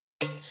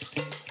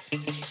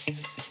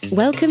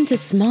Welcome to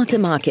Smarter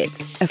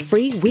Markets, a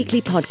free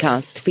weekly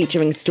podcast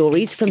featuring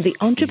stories from the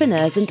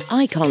entrepreneurs and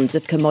icons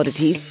of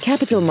commodities,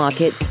 capital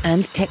markets,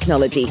 and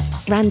technology,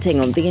 ranting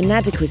on the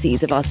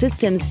inadequacies of our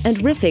systems and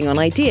riffing on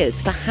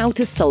ideas for how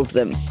to solve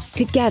them.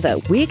 Together,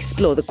 we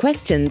explore the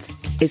questions: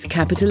 is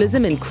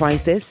capitalism in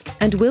crisis?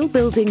 And will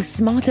building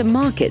smarter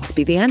markets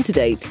be the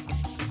antidote?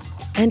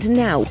 And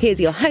now, here's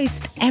your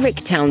host, Eric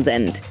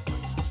Townsend.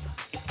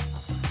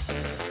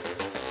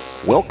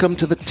 Welcome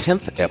to the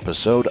 10th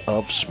episode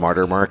of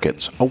Smarter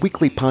Markets, a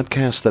weekly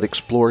podcast that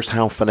explores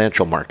how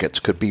financial markets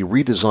could be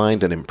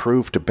redesigned and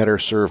improved to better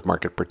serve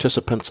market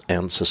participants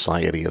and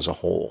society as a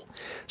whole.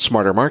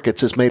 Smarter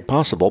Markets is made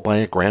possible by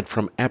a grant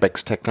from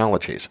Abaxx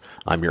Technologies.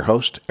 I'm your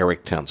host,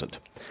 Eric Townsend.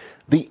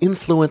 The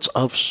influence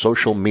of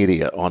social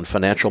media on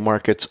financial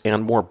markets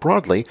and more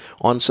broadly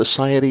on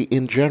society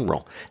in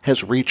general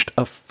has reached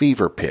a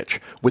fever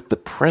pitch, with the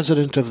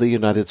President of the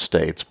United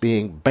States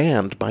being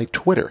banned by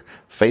Twitter,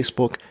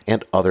 Facebook,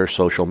 and other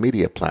social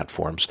media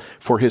platforms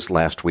for his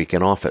last week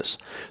in office.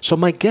 So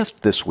my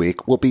guest this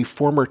week will be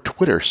former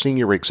Twitter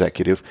senior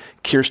executive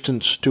Kirsten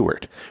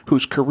Stewart,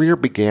 whose career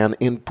began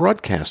in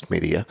broadcast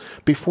media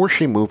before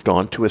she moved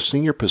on to a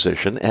senior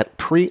position at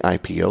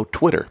pre-IPO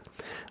Twitter.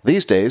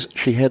 These days,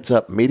 she heads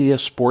up media,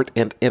 sport,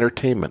 and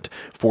entertainment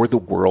for the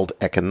World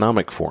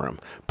Economic Forum,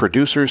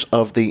 producers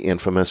of the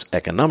infamous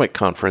economic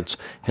conference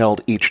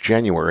held each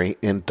January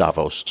in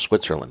Davos,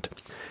 Switzerland.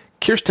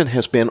 Kirsten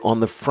has been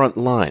on the front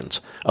lines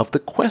of the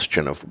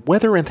question of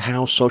whether and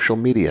how social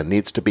media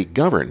needs to be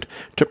governed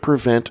to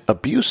prevent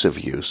abusive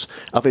use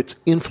of its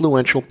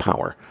influential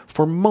power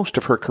for most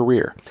of her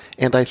career,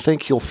 and I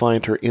think you'll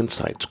find her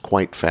insights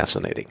quite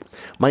fascinating.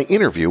 My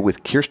interview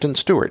with Kirsten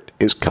Stewart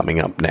is coming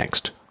up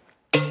next.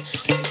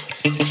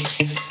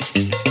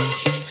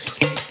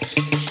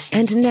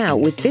 And now,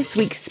 with this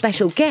week's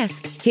special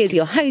guest, here's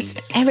your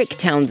host, Eric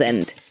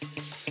Townsend.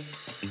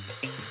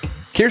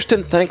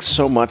 Kirsten, thanks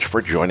so much for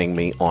joining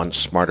me on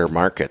Smarter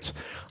Markets.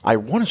 I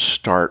want to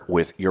start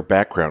with your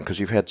background because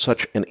you've had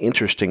such an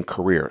interesting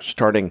career,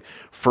 starting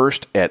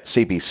first at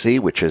CBC,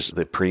 which is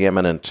the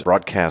preeminent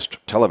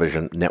broadcast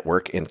television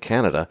network in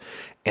Canada,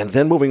 and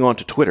then moving on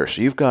to Twitter.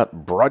 So you've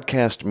got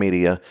broadcast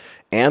media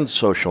and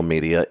social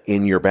media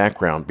in your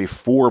background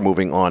before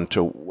moving on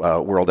to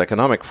World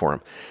Economic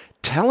Forum.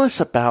 Tell us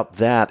about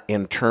that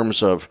in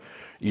terms of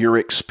your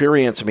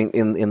experience. I mean,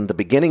 in the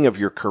beginning of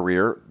your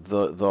career,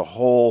 the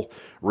whole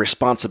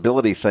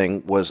responsibility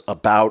thing was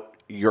about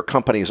your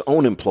company's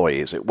own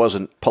employees. It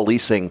wasn't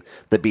policing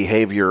the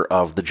behavior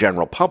of the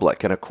general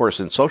public. And of course,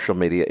 in social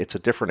media, it's a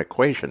different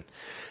equation.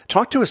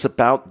 Talk to us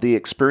about the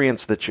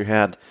experience that you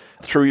had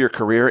through your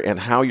career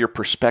and how your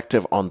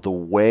perspective on the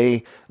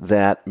way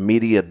that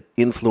media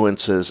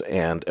influences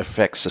and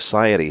affects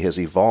society has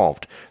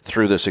evolved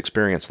through this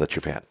experience that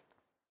you've had.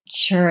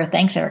 Sure.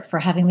 Thanks, Eric, for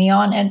having me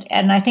on.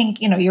 And I think,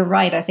 you're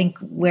right. I think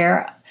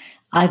where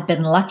I've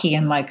been lucky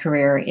in my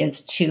career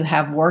is to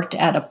have worked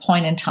at a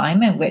point in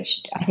time in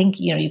which I think,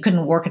 you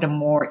couldn't work at a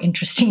more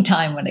interesting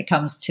time when it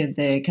comes to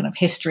the kind of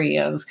history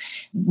of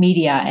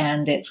media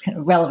and its kind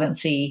of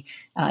relevancy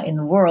in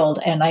the world.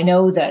 And I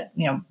know that,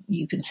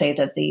 you can say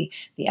that the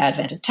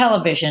advent of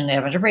television, the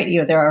advent of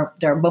radio, there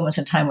are moments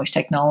in time which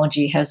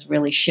technology has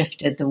really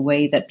shifted the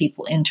way that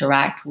people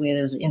interact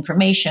with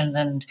information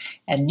and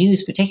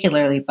news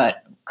particularly,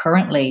 but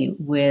currently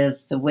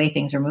with the way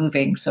things are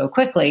moving so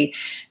quickly,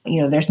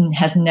 there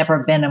has never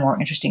been a more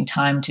interesting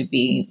time to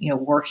be,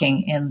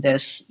 working in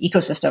this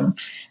ecosystem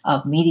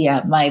of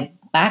media. My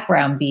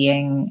background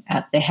being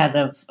at the head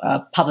of a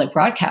public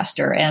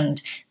broadcaster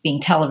and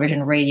being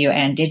television, radio,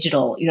 and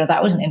digital,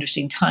 that was an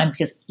interesting time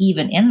because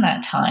even in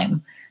that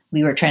time,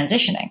 we were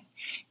transitioning.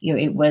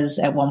 It was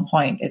at one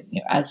point,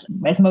 as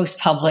most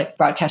public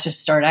broadcasters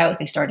start out,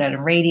 they start out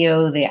in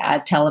radio, they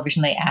add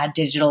television, they add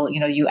digital.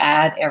 You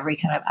add every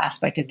kind of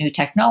aspect of new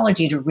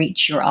technology to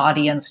reach your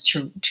audience,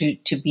 to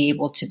be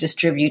able to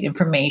distribute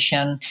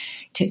information,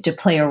 to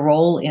play a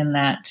role in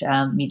that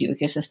media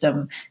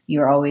ecosystem.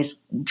 You're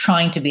always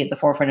trying to be at the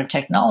forefront of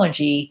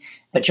technology,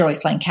 but you're always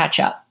playing catch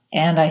up.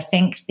 And I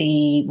think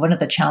one of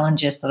the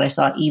challenges that I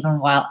saw even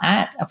while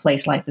at a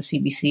place like the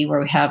CBC,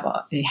 where I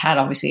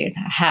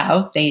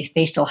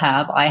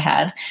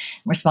had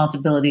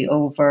responsibility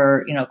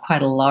over,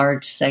 quite a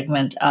large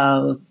segment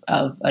of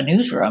a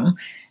newsroom.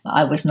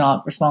 I was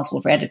not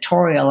responsible for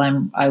editorial.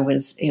 I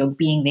was,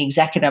 being the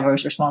executive, I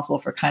was responsible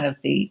for kind of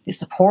the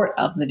support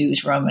of the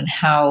newsroom and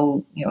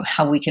how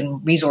we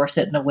can resource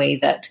it in a way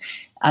that,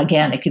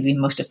 again, it could be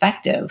most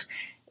effective.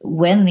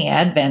 When the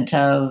advent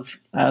of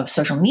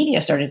social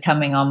media started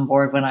coming on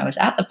board when I was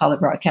at the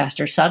public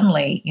broadcaster,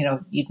 suddenly,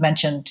 you'd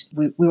mentioned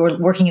we were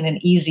working in an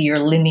easier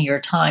linear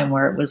time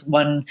where it was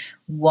one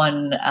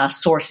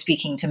source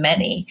speaking to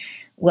many.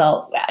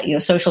 Well,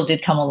 social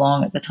did come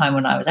along at the time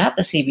when I was at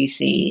the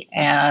CBC,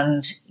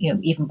 and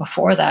even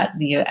before that,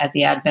 at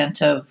the advent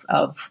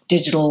of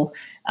digital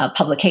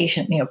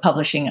publication,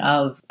 publishing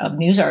of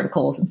news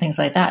articles and things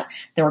like that,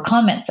 there were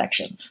comment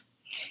sections.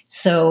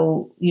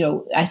 So,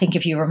 I think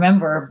if you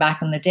remember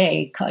back in the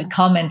day,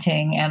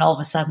 commenting and all of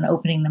a sudden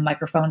opening the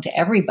microphone to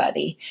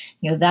everybody,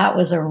 that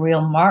was a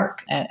real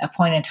mark, a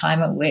point in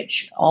time at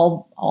which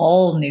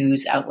all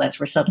news outlets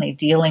were suddenly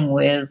dealing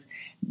with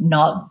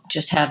not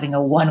just having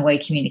a one-way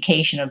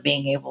communication of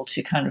being able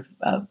to kind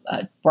of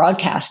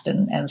broadcast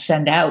and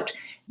send out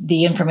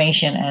the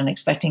information and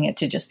expecting it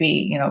to just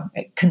be,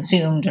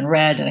 consumed and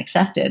read and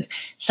accepted.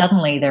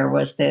 Suddenly there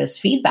was this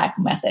feedback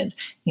method,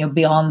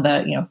 beyond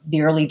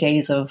the early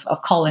days of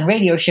call-in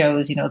radio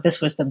shows.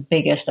 This was the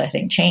biggest, I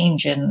think,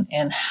 change in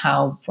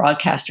how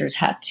broadcasters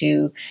had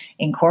to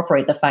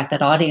incorporate the fact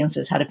that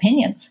audiences had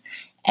opinions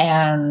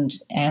and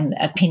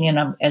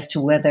opinion as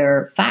to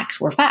whether facts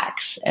were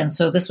facts. And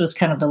so this was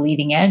kind of the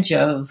leading edge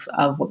of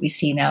what we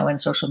see now in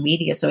social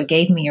media. So it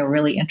gave me a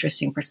really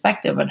interesting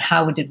perspective on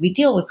how did we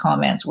deal with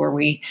comments. Were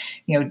we,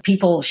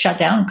 people shut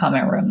down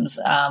comment rooms,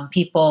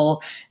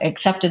 people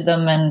accepted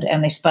them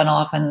and they spun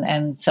off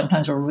and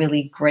sometimes were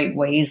really great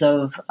ways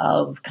of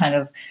kind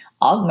of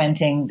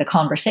augmenting the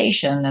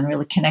conversation and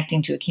really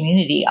connecting to a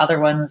community.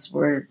 Other ones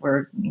were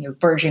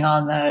verging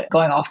on the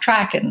going off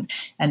track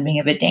and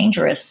being a bit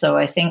dangerous. So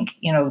I think,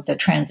 the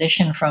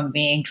transition from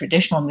being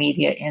traditional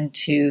media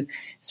into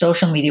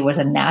social media was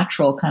a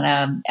natural kind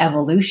of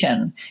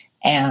evolution.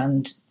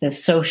 And the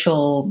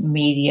social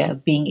media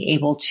being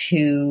able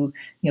to,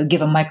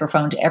 give a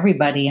microphone to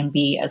everybody and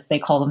be, as they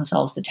call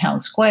themselves, the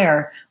town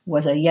square,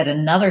 was yet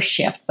another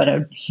shift, but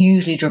a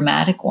hugely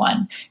dramatic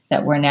one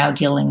that we're now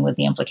dealing with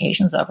the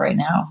implications of right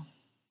now.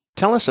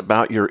 Tell us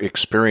about your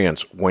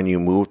experience when you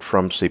moved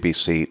from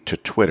CBC to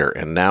Twitter,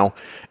 and now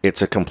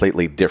it's a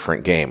completely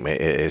different game.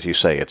 As you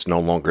say, it's no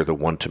longer the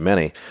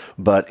one-to-many,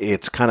 but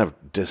it's kind of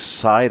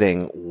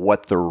deciding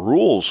what the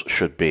rules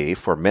should be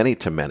for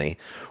many-to-many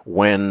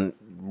when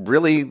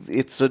really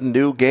it's a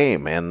new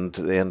game, and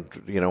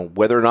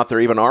whether or not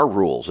there even are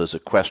rules is a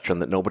question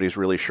that nobody's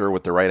really sure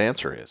what the right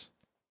answer is.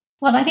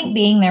 Well, I think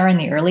being there in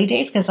the early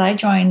days, because I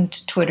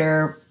joined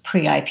Twitter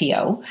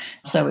pre-IPO,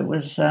 so it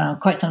was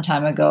quite some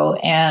time ago.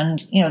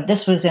 And,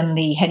 this was in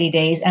the heady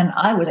days, and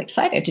I was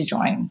excited to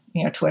join,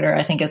 Twitter.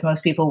 I think as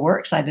most people were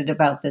excited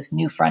about this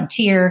new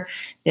frontier,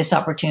 this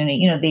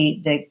opportunity,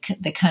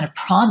 the kind of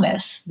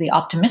promise, the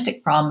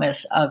optimistic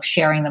promise of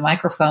sharing the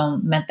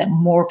microphone meant that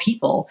more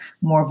people,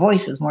 more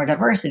voices, more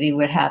diversity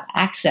would have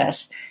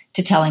access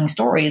to telling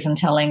stories and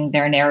telling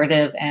their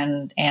narrative,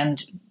 and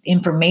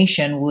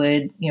information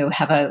would,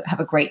 have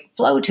a great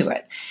flow to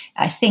it.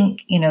 I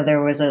think,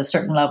 there was a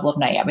certain level of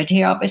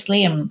naivety,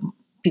 obviously, and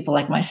people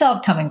like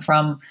myself coming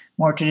from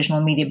more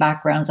traditional media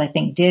backgrounds, I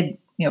think did,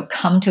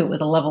 come to it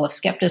with a level of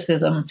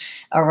skepticism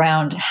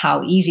around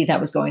how easy that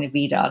was going to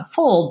be to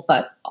unfold,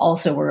 but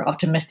also were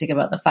optimistic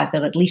about the fact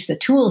that at least the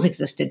tools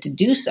existed to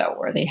do so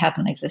where they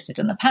hadn't existed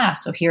in the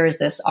past. So here is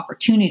this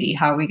opportunity.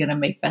 How are we going to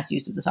make best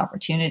use of this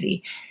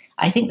opportunity?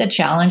 I think the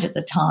challenge at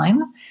the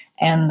time,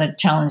 and the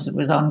challenge that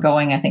was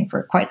ongoing, I think,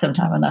 for quite some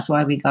time, and that's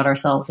why we got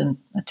ourselves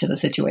into the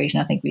situation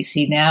I think we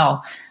see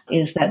now,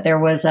 is that there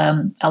was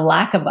a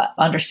lack of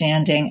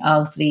understanding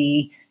of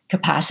the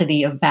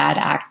capacity of bad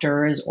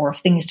actors or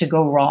things to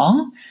go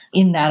wrong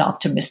in that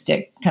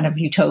optimistic kind of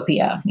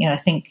utopia. I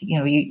think,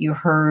 you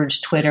heard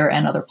Twitter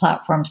and other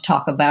platforms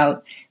talk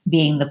about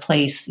being the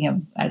place,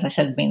 as I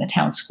said, being the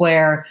town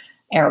square.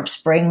 Arab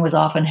Spring was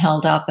often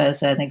held up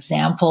as an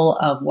example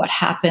of what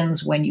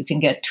happens when you can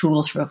get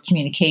tools for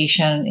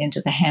communication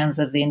into the hands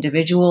of the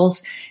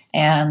individuals,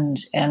 and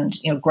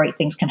great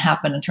things can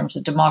happen in terms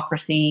of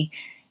democracy.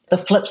 The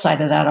flip side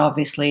of that,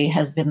 obviously,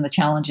 has been the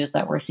challenges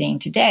that we're seeing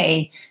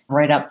today,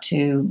 right up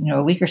to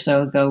a week or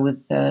so ago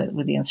with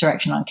the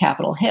insurrection on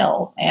Capitol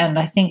Hill. And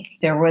I think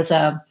there was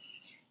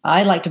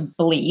I like to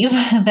believe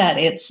that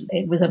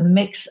it was a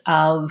mix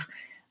of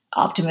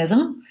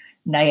optimism,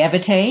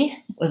 naivete,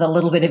 with a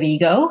little bit of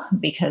ego,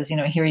 because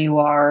here you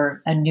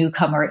are, a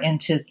newcomer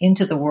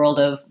into the world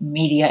of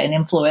media and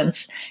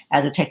influence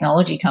as a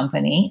technology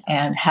company,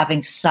 and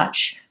having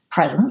such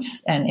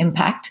presence and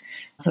impact.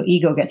 So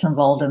ego gets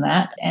involved in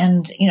that.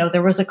 And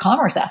there was a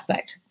commerce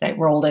aspect that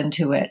rolled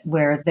into it,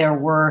 where there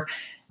were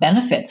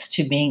benefits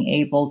to being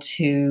able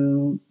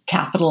to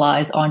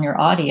capitalize on your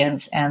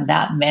audience, and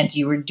that meant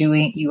you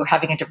were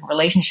having a different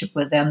relationship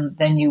with them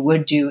than you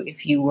would do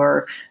if you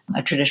were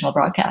a traditional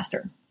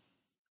broadcaster.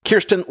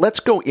 Kirsten,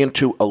 let's go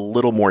into a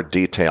little more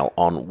detail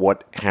on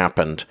what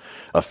happened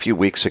a few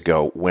weeks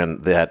ago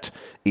when that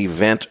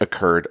event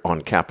occurred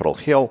on Capitol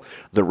Hill.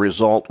 The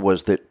result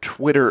was that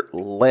Twitter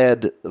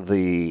led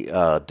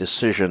the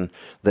decision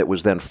that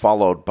was then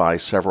followed by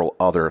several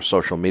other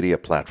social media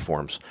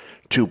platforms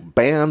to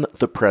ban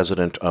the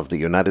President of the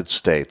United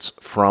States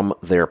from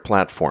their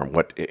platform,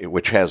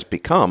 which has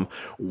become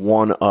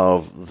one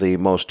of the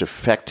most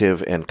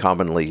effective and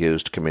commonly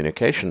used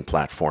communication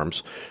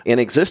platforms in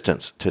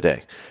existence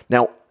today.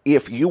 Now,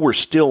 if you were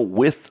still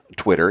with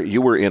Twitter, you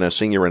were in a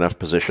senior enough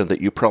position that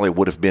you probably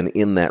would have been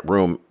in that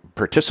room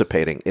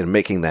participating in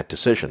making that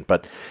decision.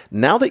 But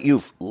now that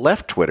you've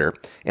left Twitter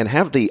and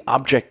have the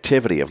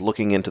objectivity of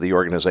looking into the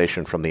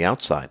organization from the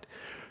outside,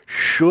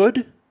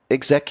 should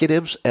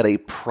executives at a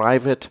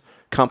private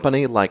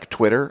company like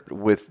Twitter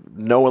with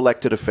no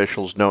elected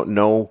officials,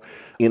 no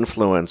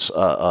influence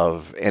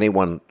of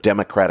anyone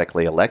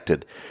democratically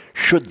elected,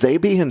 should they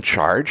be in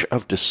charge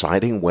of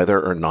deciding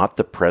whether or not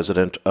the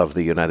president of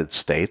the United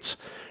States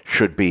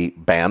should be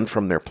banned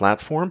from their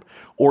platform?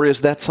 Or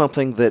is that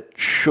something that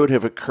should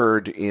have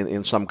occurred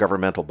in some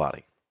governmental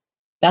body?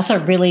 That's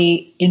a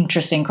really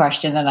interesting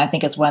question, and I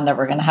think it's one that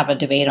we're going to have a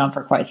debate on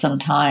for quite some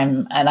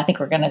time. And I think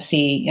we're going to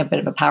see a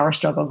bit of a power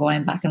struggle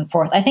going back and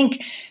forth. I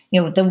think,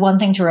 the one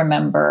thing to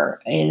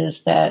remember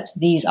is that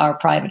these are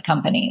private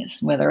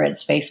companies, whether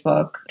it's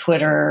Facebook,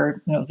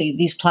 Twitter,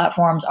 these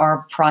platforms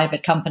are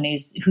private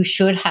companies who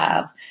should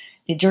have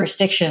the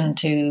jurisdiction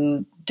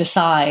to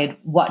decide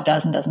what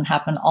does and doesn't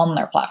happen on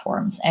their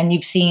platforms. And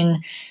you've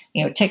seen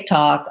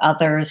TikTok,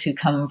 others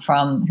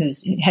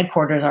whose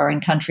headquarters are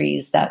in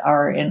countries that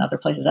are in other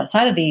places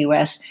outside of the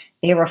US,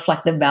 they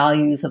reflect the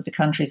values of the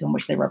countries in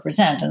which they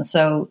represent. And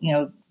so,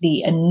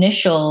 the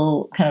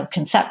initial kind of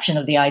conception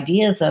of the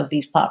ideas of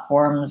these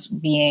platforms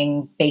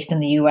being based in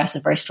the US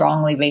is very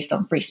strongly based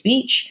on free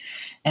speech.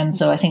 And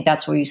so I think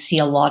that's where you see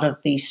a lot of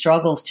the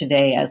struggles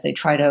today as they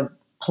try to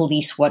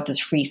police what does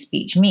free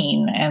speech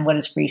mean and what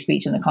is free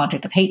speech in the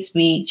context of hate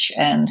speech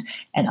and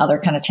other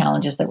kind of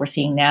challenges that we're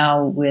seeing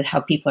now with how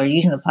people are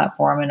using the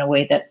platform in a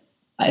way that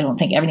I don't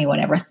think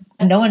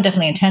no one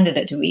definitely intended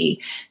it to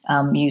be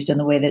used in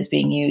the way that it's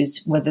being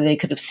used. Whether they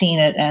could have seen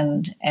it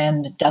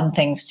and done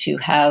things to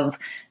have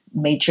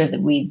made sure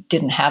that we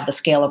didn't have the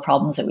scale of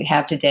problems that we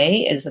have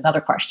today is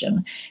another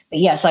question. But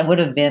yes, I would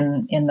have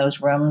been in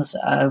those rooms.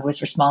 I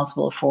was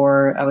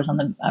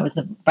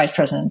the vice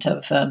president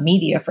of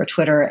media for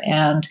Twitter,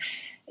 and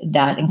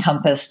that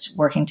encompassed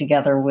working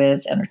together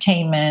with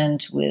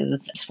entertainment,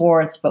 with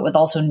sports, but with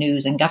also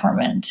news and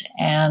government.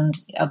 And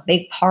a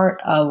big part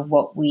of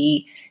what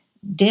we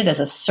did as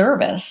a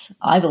service,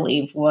 I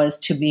believe, was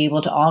to be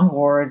able to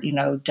onboard,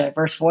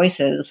 diverse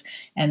voices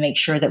and make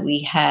sure that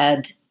we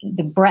had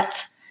the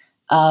breadth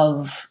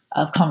of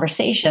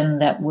conversation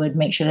that would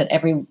make sure that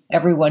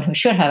everyone who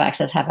should have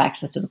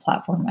access to the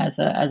platform as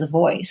a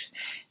voice.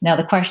 Now,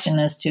 the question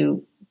as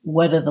to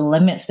what are the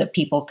limits that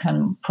people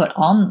can put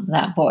on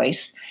that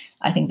voice,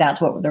 I think that's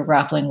what they're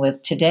grappling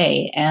with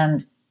today.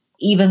 And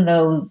even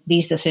though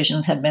these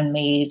decisions have been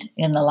made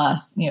in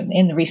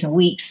the recent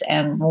weeks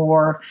and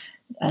more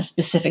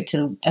specific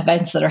to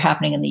events that are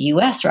happening in the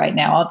US right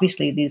now,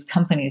 obviously these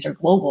companies are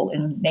global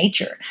in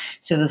nature.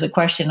 So there's a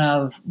question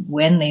of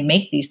when they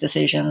make these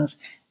decisions,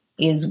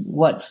 is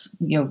what's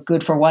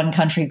good for one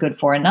country good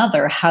for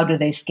another? How do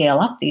they scale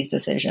up these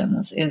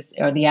decisions?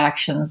 Are the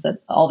actions that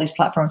all these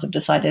platforms have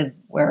decided,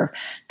 where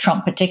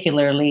Trump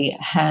particularly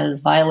has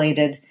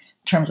violated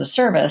terms of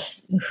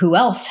service, who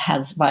else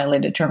has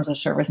violated terms of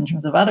service in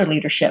terms of other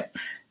leadership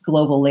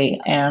globally?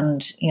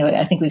 And,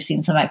 I think we've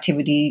seen some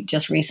activity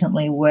just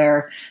recently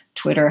where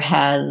Twitter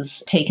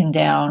has taken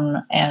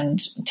down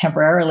and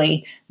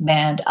temporarily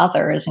banned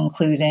others,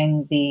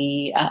 including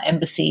the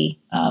embassy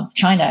of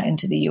China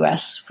into the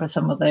US for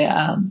some of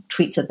the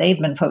tweets that they've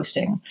been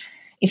posting.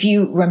 If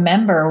you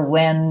remember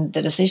when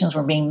the decisions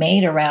were being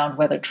made around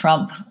whether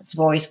Trump's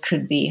voice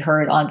could be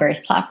heard on various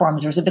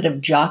platforms, there was a bit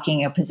of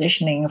jockeying of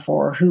positioning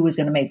for who was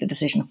going to make the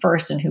decision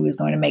first and who was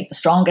going to make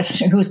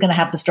who was going to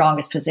have the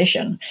strongest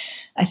position.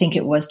 I think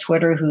it was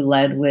Twitter who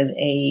led with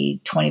a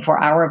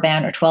 24-hour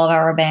ban or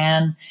 12-hour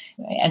ban.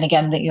 And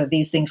again,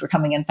 these things were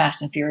coming in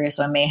fast and furious,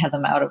 so I may have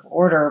them out of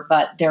order,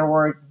 but there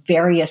were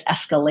various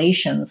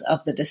escalations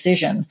of the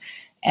decision.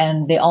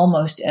 And they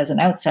almost, as an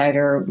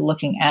outsider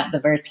looking at the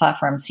various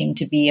platforms, seemed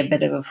to be a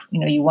bit of,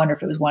 you wonder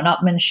if it was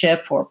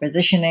one-upmanship or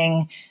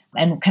positioning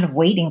and kind of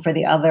waiting for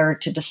the other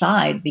to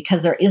decide,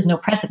 because there is no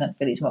precedent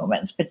for these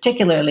moments,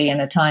 particularly in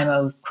a time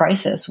of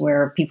crisis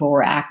where people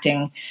were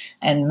acting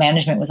and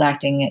management was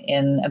acting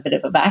in a bit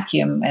of a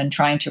vacuum and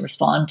trying to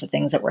respond to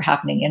things that were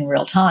happening in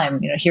real time.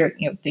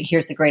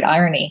 Here's the great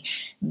irony.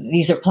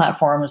 These are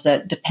platforms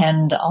that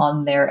depend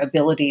on their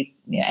ability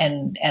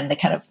and the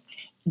kind of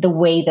the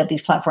way that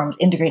these platforms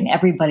integrate in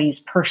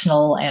everybody's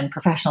personal and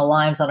professional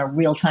lives on a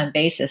real-time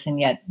basis, and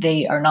yet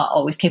they are not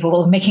always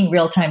capable of making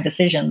real-time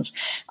decisions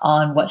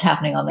on what's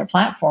happening on their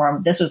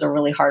platform. This was a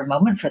really hard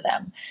moment for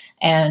them,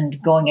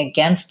 and going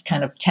against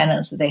kind of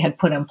tenets that they had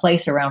put in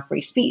place around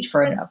free speech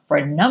for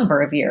a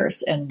number of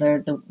years, and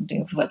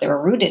what they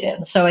were rooted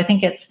in. So I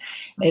think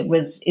it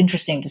was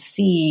interesting to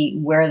see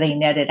where they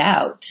netted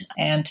out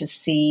and to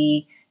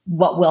see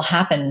what will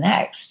happen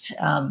next,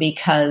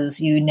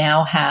 because you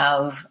now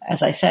have,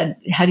 as I said,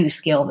 how do you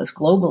scale this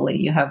globally?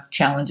 You have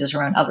challenges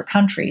around other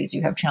countries.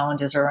 You have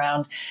challenges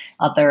around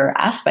other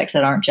aspects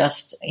that aren't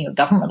just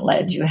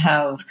government-led. You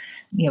have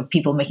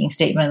people making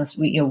statements.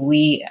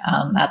 We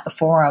at the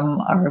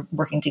forum are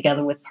working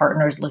together with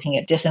partners looking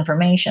at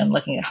disinformation,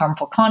 looking at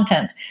harmful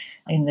content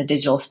in the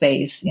digital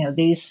space.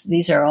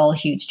 These are all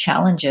huge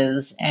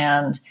challenges,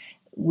 and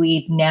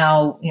we've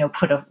now,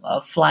 planted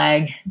a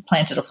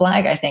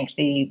flag, I think,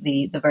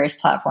 the various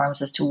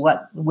platforms as to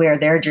where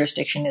their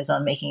jurisdiction is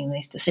on making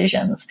these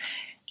decisions.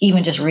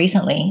 even just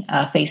recently,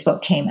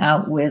 Facebook came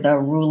out with a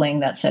ruling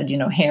that said,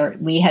 here,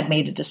 we had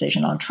made a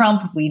decision on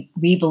Trump. We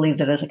believe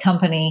that as a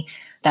company,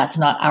 that's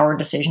not our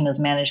decision as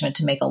management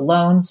to make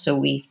alone. So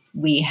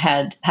we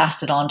had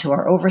passed it on to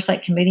our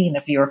oversight committee. And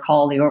if you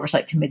recall, the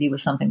oversight committee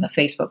was something that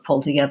Facebook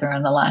pulled together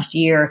in the last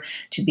year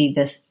to be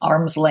this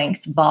arm's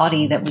length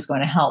body that was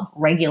going to help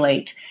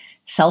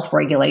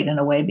self-regulate in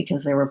a way,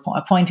 because they were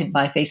appointed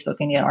by Facebook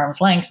and yet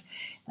arm's length,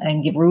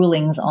 and give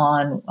rulings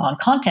on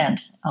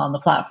content on the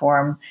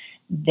platform.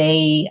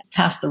 They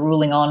passed the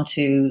ruling on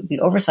to the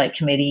oversight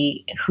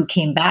committee, who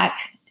came back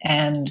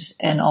and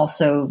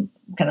also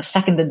kind of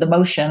seconded the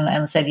motion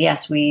and said,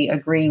 yes, we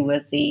agree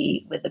with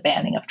the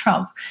banning of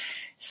Trump.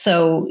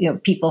 So,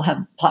 people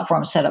have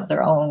platforms set up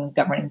their own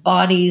governing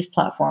bodies,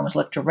 platforms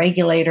look to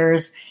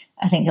regulators.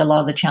 I think a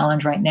lot of the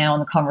challenge right now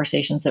in the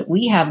conversations that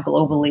we have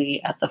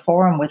globally at the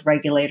forum with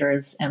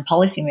regulators and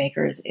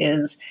policymakers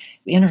is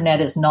the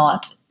internet is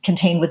not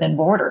contained within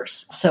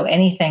borders. So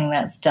anything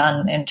that's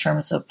done in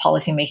terms of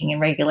policymaking and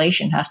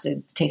regulation has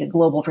to take a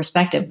global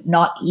perspective.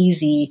 Not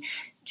easy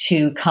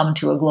to come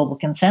to a global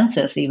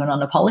consensus, even on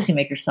the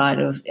policymaker side,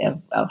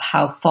 of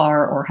how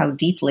far or how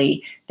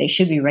deeply they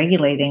should be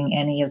regulating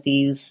any of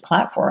these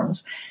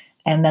platforms.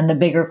 And then the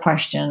bigger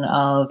question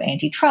of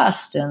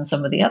antitrust and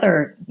some of the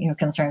other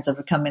concerns that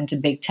have come into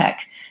big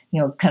tech,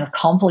 kind of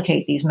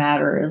complicate these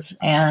matters.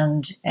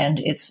 And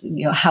it's,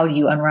 how do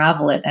you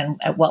unravel it, and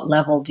at what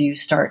level do you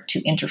start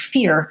to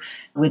interfere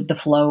with the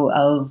flow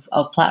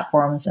of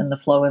platforms and the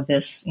flow of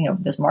this,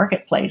 this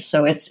marketplace?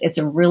 So it's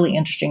a really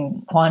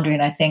interesting quandary.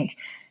 And I think,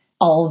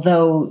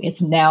 although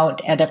it's now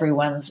at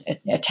everyone's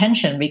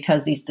attention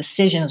because these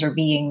decisions are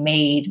being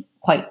made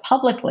quite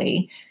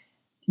publicly,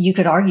 you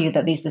could argue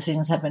that these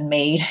decisions have been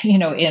made,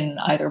 in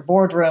either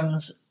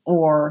boardrooms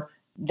or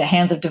the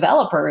hands of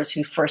developers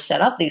who first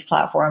set up these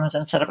platforms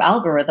and set up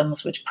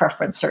algorithms which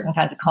preference certain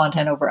kinds of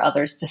content over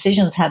others.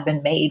 Decisions have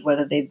been made,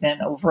 whether they've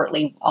been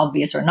overtly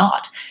obvious or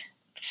not,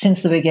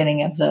 since the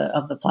beginning of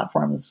the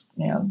platform's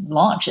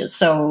launches.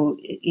 So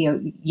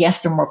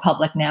yes, they're more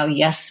public now.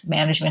 Yes,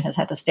 management has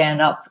had to stand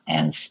up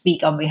and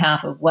speak on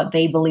behalf of what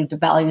they believe the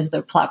values of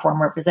their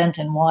platform represent,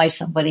 and why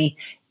somebody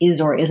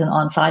is or isn't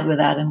on side with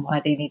that, and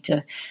why they need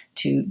to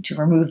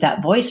remove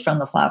that voice from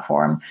the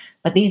platform.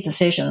 But these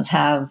decisions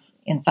have,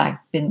 in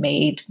fact, been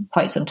made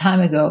quite some time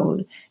ago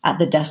at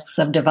the desks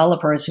of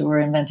developers who were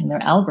inventing their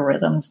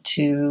algorithms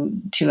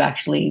to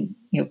actually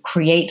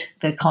create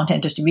the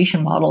content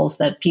distribution models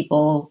that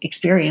people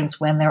experience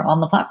when they're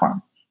on the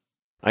platform.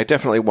 I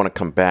definitely want to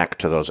come back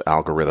to those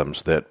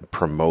algorithms that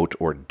promote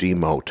or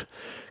demote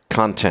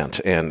content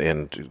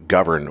and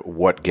govern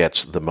what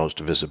gets the most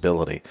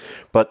visibility.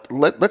 But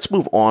let's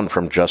move on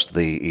from just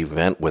the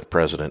event with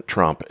President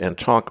Trump and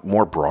talk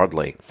more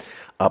broadly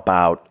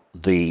about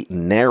the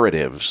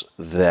narratives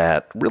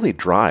that really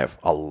drive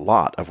a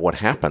lot of what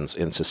happens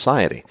in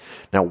society.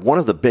 Now, one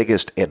of the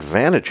biggest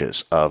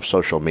advantages of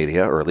social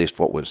media, or at least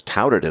what was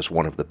touted as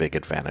one of the big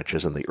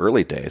advantages in the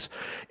early days,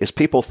 is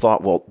people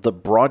thought, well, the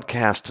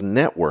broadcast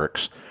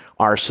networks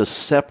are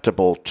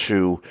susceptible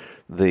to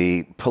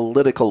the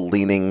political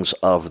leanings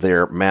of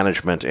their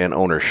management and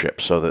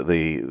ownership. So that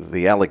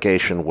the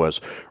allegation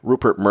was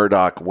Rupert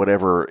Murdoch,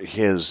 whatever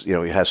his, he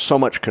has so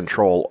much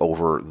control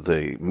over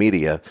the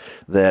media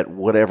that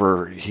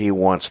whatever he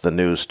wants the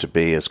news to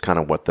be is kind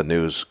of what the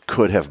news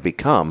could have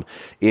become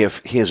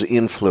if his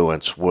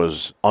influence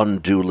was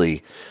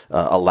unduly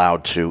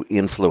allowed to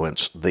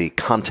influence the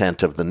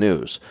content of the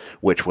news,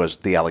 which was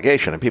the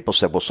allegation. And people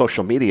said, well,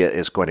 social media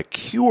is going to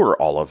cure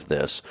all of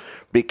this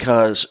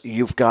because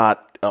you've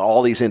got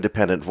all these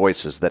independent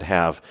voices that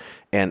have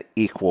an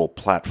equal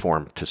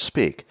platform to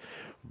speak.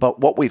 But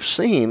what we've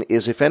seen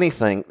is, if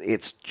anything,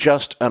 it's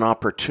just an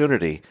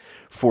opportunity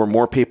for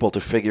more people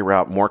to figure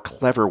out more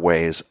clever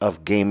ways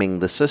of gaming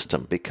the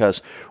system,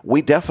 because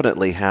we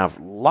definitely have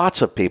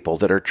lots of people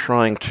that are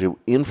trying to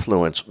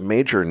influence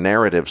major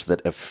narratives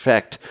that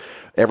affect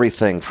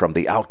everything from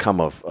the outcome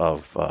of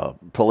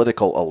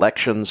political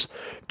elections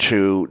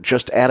to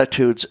just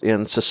attitudes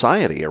in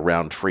society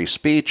around free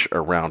speech,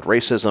 around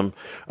racism,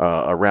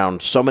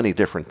 around so many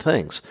different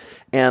things.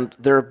 And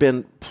there have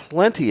been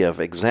plenty of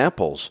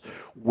examples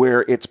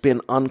where it's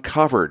been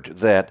uncovered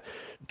that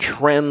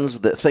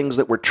trends, that things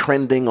that were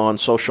trending on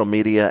social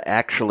media,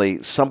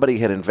 actually somebody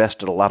had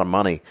invested a lot of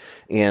money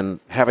in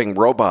having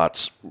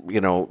robots,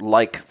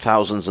 like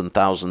thousands and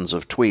thousands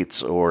of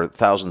tweets or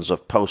thousands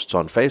of posts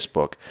on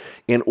Facebook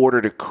in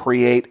order to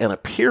create an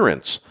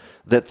appearance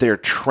that they're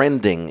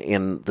trending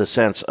in the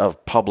sense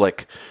of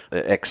public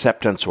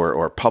acceptance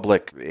or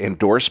public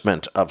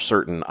endorsement of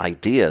certain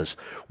ideas,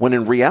 when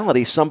in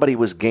reality somebody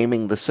was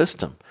gaming the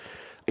system.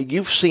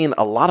 You've seen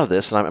a lot of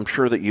this, and I'm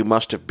sure that you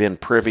must have been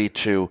privy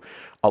to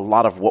a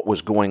lot of what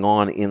was going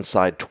on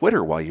inside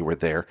Twitter while you were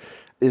there.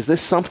 Is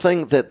this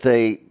something that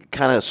they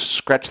kind of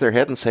scratch their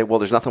head and say, well,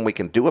 there's nothing we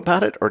can do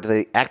about it? Or do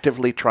they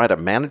actively try to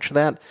manage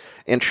that?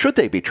 And should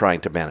they be trying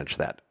to manage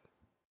that?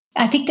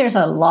 I think there's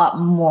a lot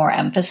more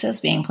emphasis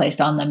being placed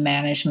on the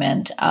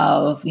management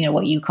of,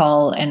 what you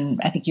call, and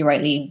I think you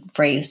rightly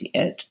phrased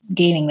it,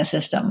 gaming the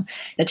system.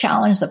 The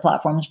challenge the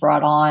platforms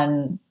brought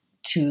on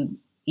to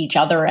each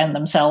other and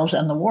themselves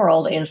and the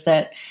world is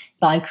that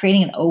by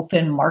creating an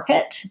open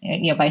market,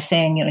 by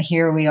saying,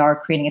 here we are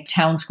creating a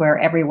town square,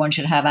 everyone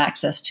should have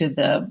access to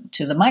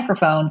the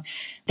microphone,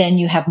 then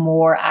you have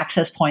more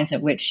access points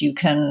at which you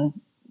can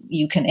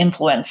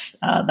influence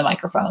the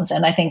microphones.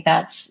 And I think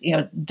that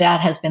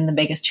has been the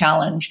biggest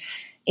challenge.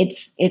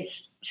 It's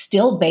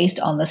still based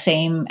on the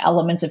same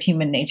elements of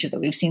human nature that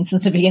we've seen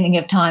since the beginning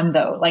of time,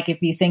 though. Like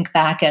if you think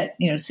back at,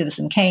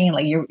 Citizen Kane,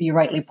 like you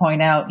rightly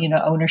point out,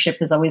 ownership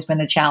has always been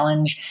a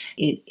challenge.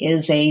 It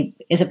is a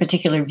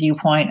particular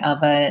viewpoint of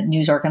a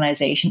news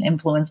organization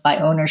influenced by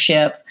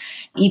ownership.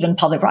 Even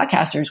public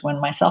broadcasters, when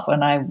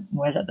I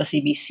was at the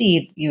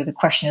CBC, the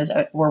question is,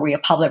 were we a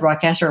public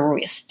broadcaster or were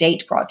we a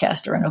state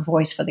broadcaster and a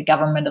voice for the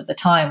government of the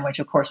time, which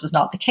of course was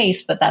not the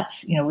case, but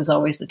that's, was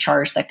always the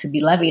charge that could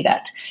be levied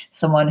at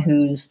someone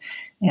whose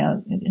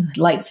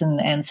lights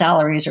and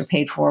salaries are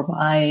paid for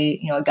by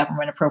a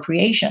government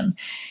appropriation.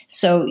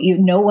 So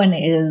no one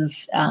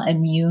is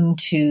immune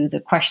to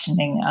the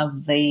questioning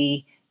of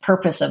the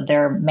purpose of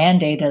their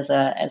mandate as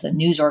a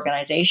news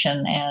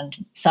organization,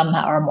 and some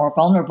are more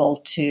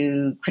vulnerable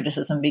to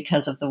criticism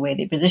because of the way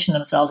they position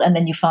themselves. And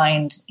then you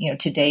find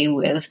today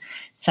with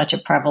such a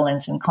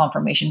prevalence in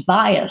confirmation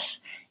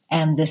bias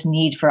and this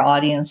need for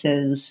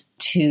audiences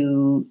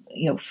to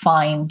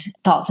find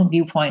thoughts and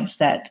viewpoints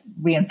that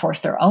reinforce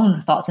their own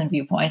thoughts and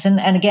viewpoints. And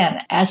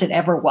again, as it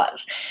ever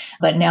was.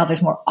 But now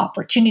there's more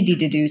opportunity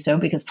to do so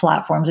because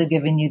platforms have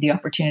given you the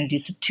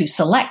opportunities to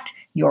select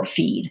your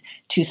feed,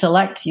 to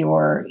select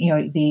your,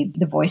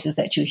 the voices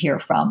that you hear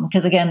from.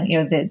 Because again,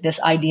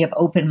 this idea of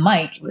open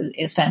mic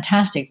is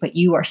fantastic, but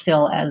you are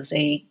still as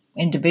a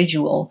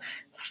individual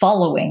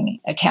following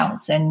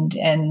accounts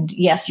and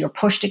yes, you're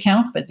pushed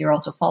accounts, but you're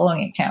also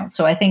following accounts.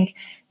 So I think,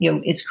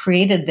 it's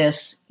created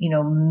this,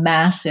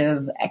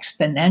 massive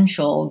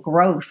exponential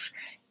growth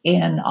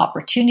in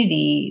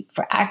opportunity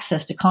for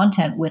access to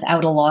content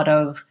without a lot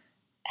of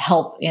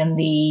help in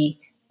the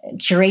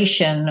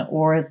curation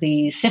or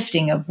the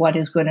sifting of what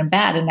is good and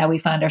bad. And now we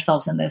find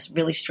ourselves in this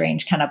really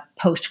strange kind of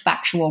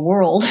post-factual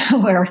world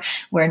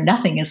where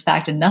nothing is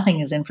fact and nothing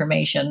is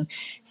information.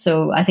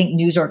 So I think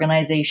news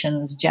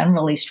organizations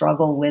generally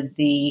struggle with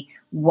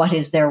what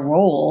is their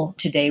role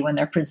today when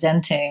they're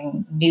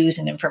presenting news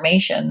and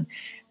information.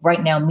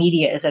 Right now,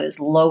 media is at its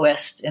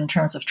lowest in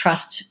terms of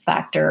trust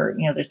factor.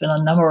 There's been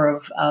a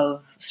number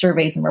of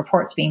surveys and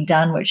reports being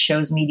done which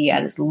shows media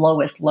at its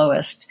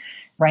lowest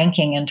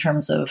ranking in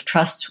terms of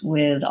trust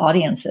with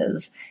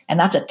audiences. And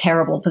that's a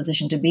terrible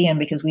position to be in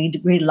because we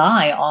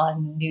rely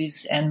on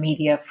news and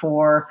media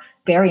for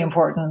very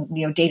important,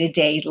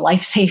 day-to-day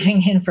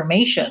life-saving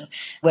information,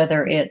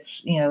 whether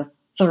it's,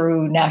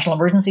 through national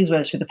emergencies,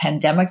 whether it's through the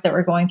pandemic that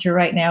we're going through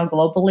right now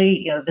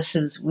globally.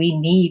 We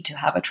need to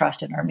have a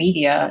trust in our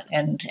media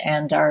and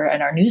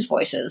our news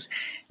voices.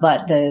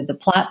 But the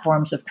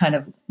platforms have kind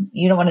of,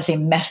 you don't want to say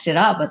messed it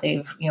up, but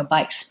they've,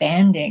 by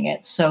expanding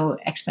it so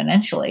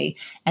exponentially,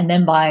 and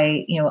then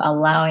by,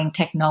 allowing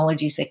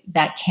technologies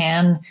that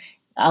can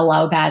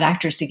allow bad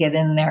actors to get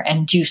in there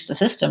and juice the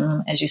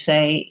system, as you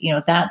say,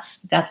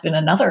 that's been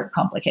another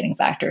complicating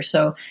factor.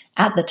 So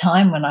at the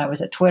time when I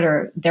was at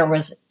Twitter, there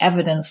was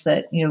evidence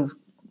that,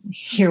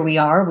 here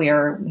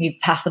we've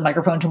passed the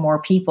microphone to more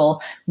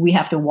people. We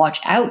have to watch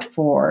out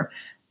for,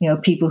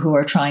 people who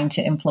are trying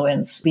to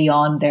influence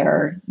beyond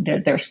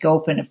their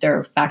scope and if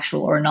they're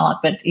factual or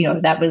not. But,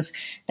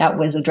 that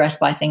was addressed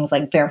by things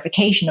like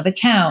verification of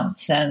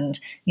accounts. And,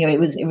 it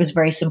was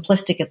very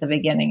simplistic at the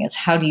beginning. It's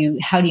how do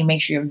you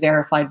make sure you have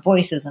verified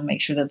voices and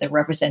make sure that they're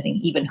representing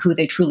even who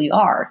they truly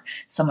are?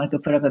 Someone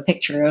could put up a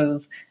picture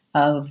of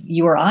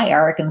you or I,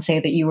 Eric, and say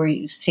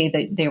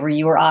that they were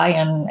you or I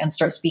and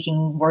start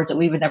speaking words that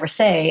we would never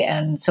say.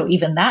 And so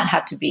even that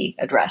had to be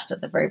addressed at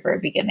the very, very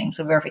beginning.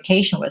 So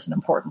verification was an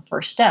important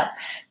first step,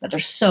 but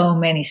there's so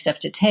many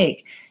steps to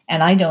take.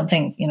 And I don't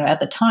think, at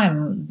the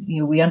time,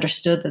 we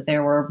understood that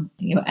there were,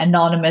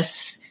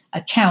 anonymous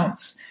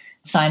accounts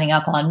signing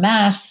up en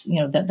masse,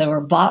 that there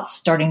were bots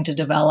starting to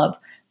develop.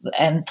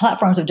 And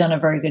platforms have done a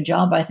very good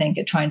job, I think,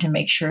 at trying to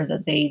make sure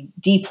that they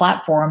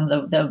deplatform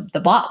the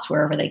bots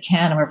wherever they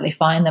can, wherever they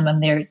find them,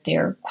 and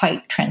they're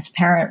quite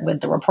transparent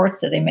with the reports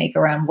that they make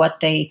around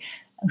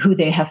who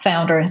they have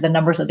found or the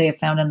numbers that they have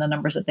found and the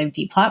numbers that they've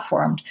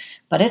deplatformed.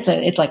 But it's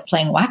like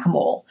playing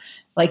whack-a-mole.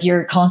 Like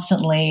you're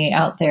constantly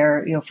out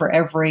there, for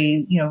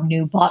every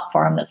new bot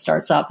farm that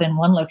starts up in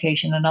one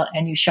location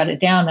and you shut it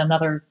down,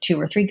 another 2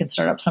 or 3 can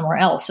start up somewhere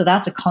else. So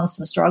that's a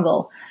constant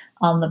struggle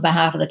on the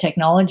behalf of the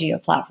technology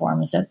of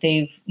platforms that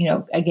they've,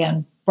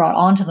 again, brought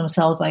onto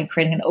themselves by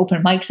creating an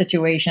open mic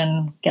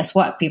situation. Guess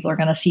what? People are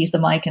going to seize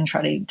the mic and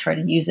try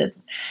to use it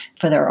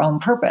for their own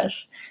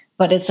purpose.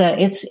 But it's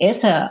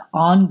a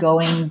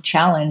ongoing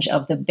challenge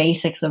of the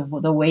basics of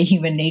the way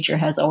human nature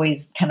has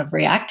always kind of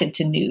reacted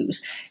to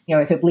news.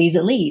 If it bleeds,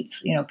 it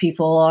leads.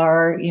 People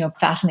are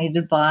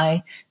fascinated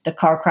by the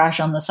car crash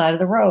on the side of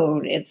the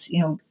road. It's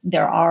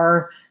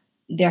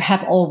there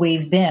have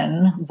always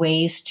been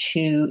ways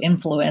to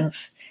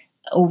influence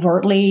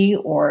overtly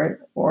or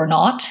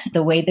not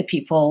the way that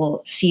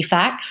people see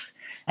facts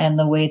and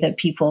the way that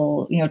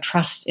people,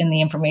 trust in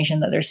the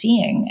information that they're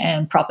seeing.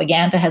 And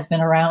propaganda has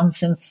been around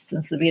since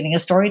the beginning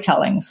of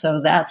storytelling.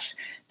 So that's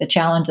the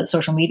challenge that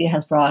social media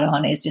has brought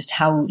on, is just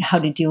how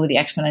to deal with the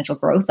exponential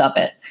growth of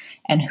it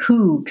and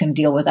who can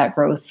deal with that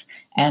growth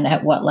and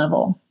at what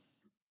level.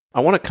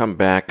 I want to come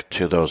back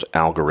to those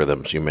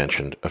algorithms you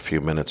mentioned a few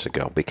minutes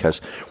ago, because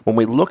when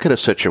we look at a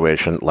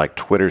situation like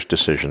Twitter's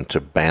decision to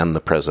ban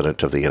the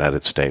president of the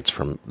United States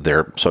from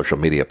their social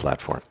media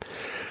platform,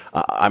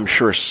 I'm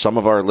sure some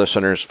of our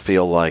listeners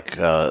feel like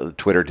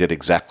Twitter did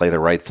exactly the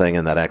right thing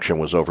and that action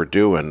was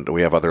overdue, and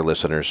we have other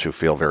listeners who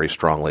feel very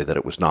strongly that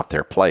it was not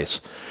their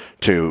place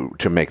to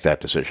make that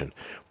decision.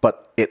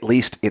 But at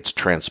least it's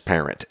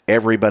transparent.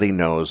 Everybody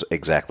knows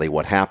exactly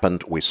what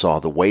happened. We saw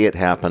the way it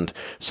happened.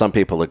 Some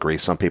people agree,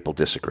 some people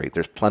disagree.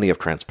 There's plenty of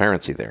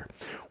transparency there.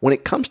 When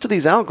it comes to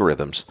these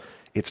algorithms,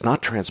 it's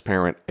not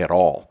transparent at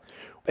all.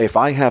 If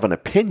I have an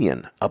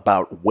opinion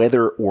about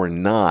whether or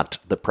not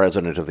the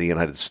President of the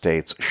United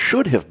States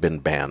should have been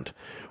banned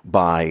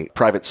by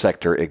private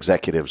sector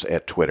executives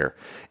at Twitter,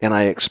 and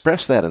I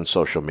express that in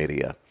social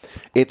media,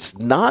 it's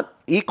not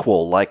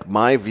equal, like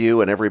my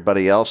view and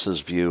everybody else's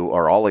view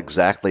are all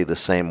exactly the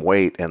same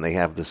weight and they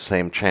have the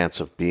same chance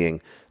of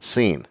being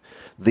seen.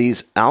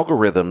 These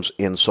algorithms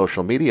in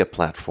social media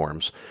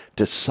platforms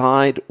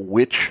decide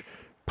which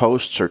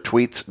posts or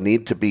tweets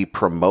need to be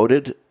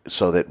promoted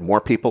so that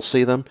more people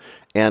see them.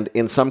 And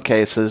in some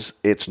cases,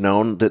 it's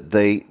known that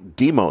they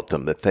demote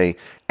them, that they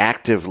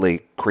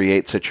actively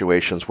create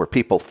situations where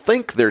people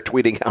think they're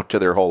tweeting out to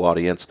their whole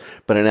audience,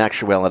 but in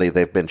actuality,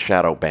 they've been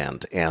shadow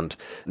banned and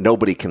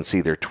nobody can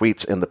see their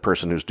tweets, and the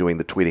person who's doing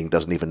the tweeting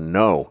doesn't even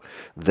know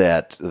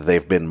that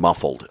they've been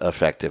muffled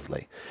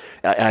effectively.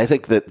 I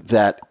think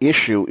that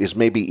issue is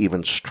maybe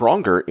even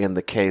stronger in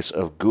the case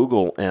of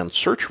Google and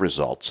search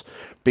results,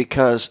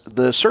 because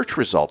the search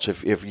results,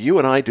 if you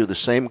and I do the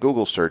same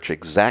Google search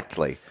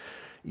exactly,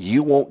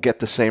 you won't get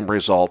the same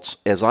results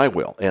as I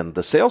will. And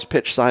the sales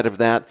pitch side of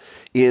that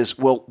is,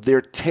 well,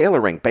 they're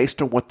tailoring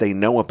based on what they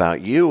know about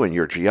you and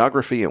your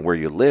geography and where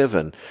you live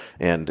and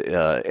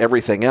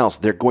everything else.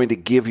 They're going to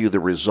give you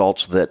the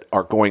results that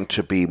are going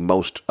to be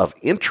most of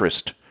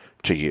interest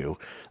to you.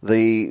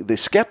 The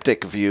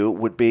skeptic view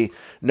would be,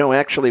 no,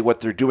 actually what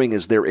they're doing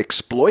is they're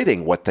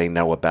exploiting what they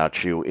know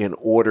about you in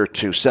order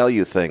to sell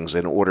you things,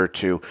 in order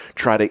to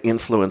try to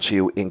influence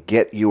you and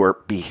get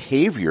your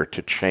behavior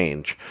to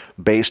change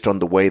based on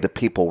the way the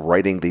people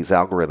writing these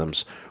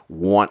algorithms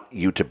want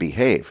you to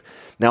behave.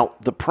 Now,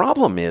 the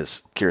problem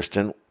is,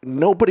 Kirsten,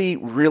 nobody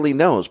really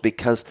knows,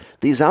 because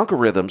these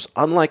algorithms,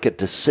 unlike a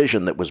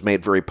decision that was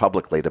made very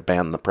publicly to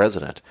ban the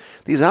president,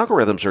 these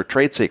algorithms are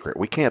trade secret.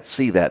 We can't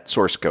see that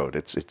source code.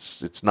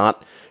 It's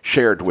not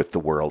shared with the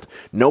world.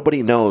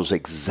 Nobody knows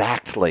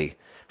exactly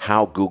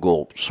how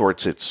Google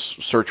sorts its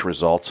search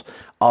results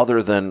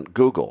other than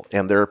Google.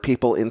 And there are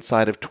people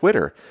inside of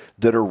Twitter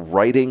that are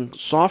writing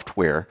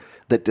software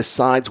that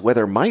decides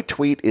whether my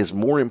tweet is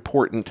more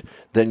important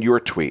than your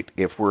tweet.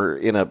 If we're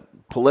in a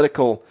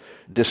political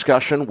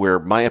discussion where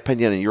my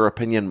opinion and your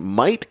opinion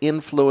might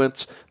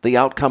influence the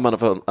outcome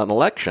of an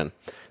election,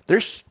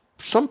 there's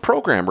some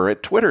programmer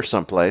at Twitter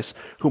someplace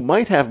who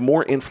might have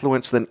more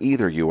influence than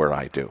either you or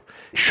I do.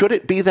 Should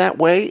it be that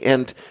way?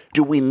 And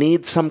do we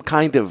need some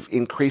kind of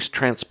increased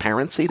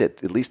transparency to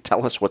at least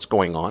tell us what's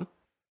going on?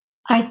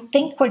 I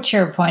think what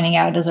you're pointing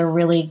out is a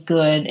really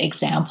good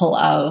example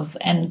of,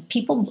 and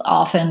people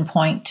often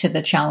point to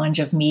the challenge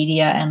of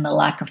media and the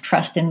lack of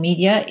trust in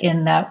media,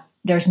 in that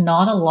there's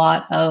not a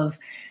lot of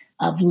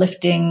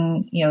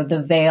lifting,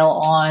 the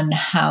veil on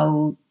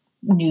how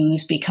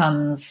news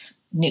becomes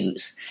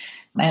news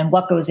and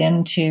what goes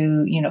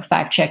into,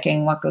 fact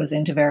checking, what goes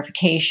into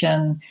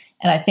verification.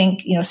 And I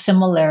think,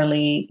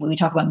 similarly, we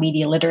talk about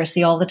media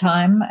literacy all the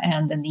time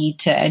and the need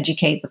to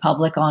educate the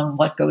public on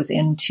what goes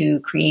into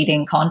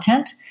creating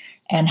content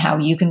and how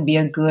you can be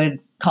a good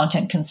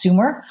content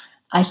consumer.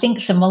 I think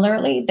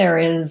similarly, there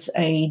is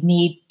a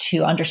need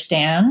to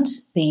understand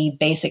the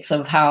basics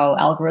of how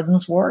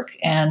algorithms work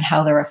and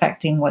how they're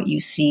affecting what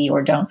you see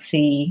or don't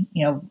see,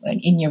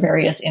 in your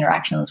various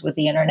interactions with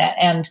the internet.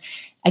 And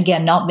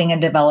again, not being a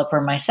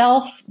developer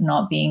myself,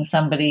 not being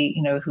somebody,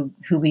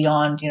 who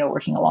beyond,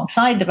 working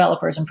alongside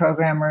developers and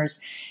programmers,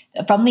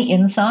 from the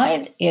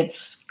inside,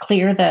 it's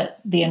clear that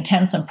the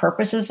intents and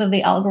purposes of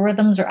the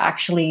algorithms are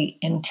actually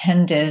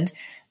intended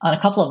on a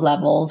couple of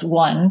levels.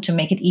 One, to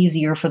make it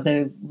easier for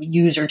the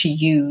user to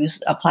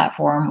use a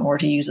platform or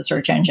to use a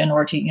search engine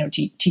or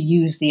to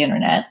use the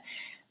internet.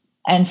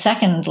 And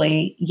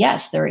secondly,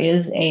 yes, there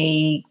is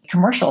a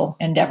commercial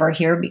endeavor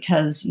here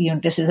because,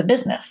 this is a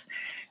business.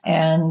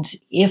 And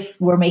if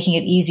we're making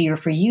it easier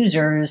for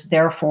users,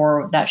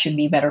 therefore that should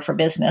be better for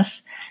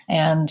business.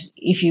 And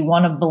if you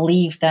want to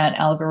believe that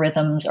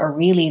algorithms are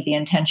really the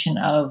intention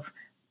of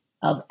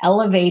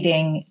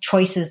elevating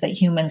choices that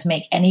humans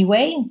make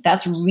anyway,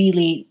 that's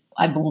really,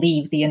 I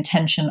believe, the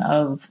intention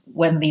of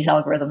when these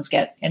algorithms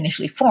get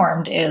initially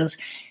formed is,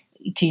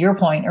 to your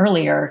point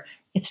earlier,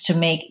 it's to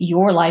make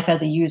your life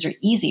as a user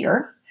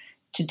easier,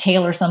 to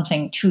tailor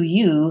something to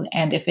you.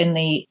 And if in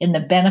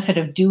the benefit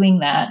of doing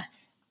that,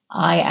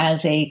 I,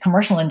 as a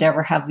commercial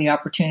endeavor, have the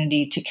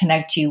opportunity to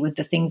connect you with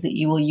the things that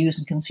you will use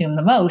and consume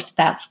the most,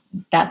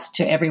 that's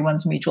to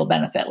everyone's mutual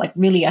benefit. Like,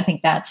 really, I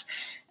think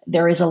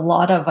there is a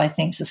lot of, I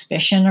think,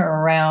 suspicion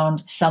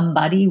around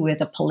somebody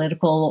with a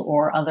political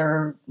or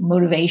other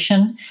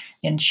motivation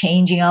in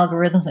changing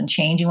algorithms and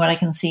changing what I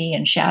can see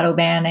and shadow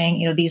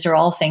banning. These are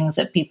all things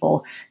that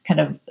people kind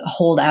of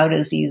hold out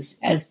as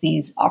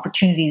these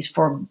opportunities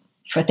for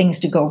things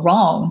to go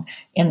wrong,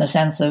 in the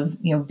sense of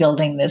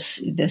building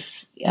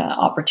this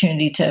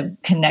opportunity to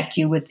connect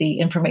you with the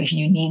information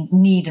you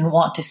need and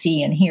want to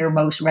see and hear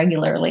most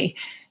regularly,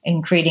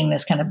 and creating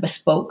this kind of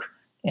bespoke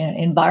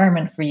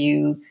environment for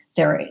you.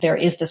 There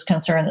is this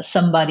concern that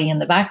somebody in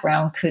the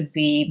background could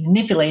be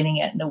manipulating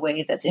it in a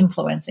way that's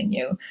influencing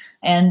you.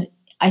 And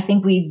I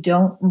think we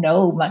don't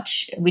know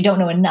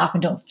enough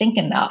and don't think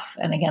enough.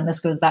 And again,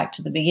 this goes back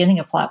to the beginning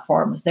of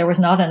platforms. There was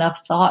not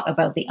enough thought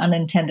about the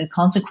unintended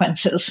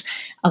consequences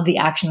of the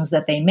actions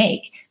that they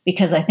make.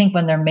 Because I think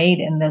when they're made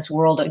in this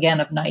world, again,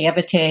 of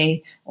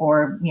naivete,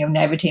 or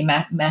naivete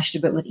meshed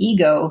a bit with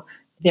ego,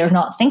 they're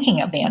not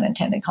thinking of the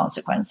unintended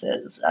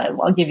consequences.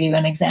 I'll give you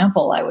an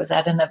example. I was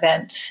at an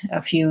event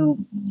a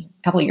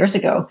couple of years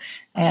ago,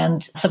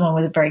 and someone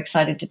was very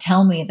excited to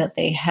tell me that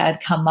they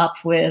had come up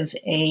with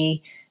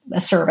a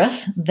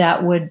service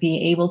that would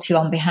be able to,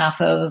 on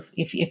behalf of,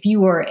 if you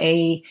were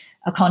a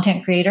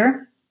content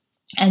creator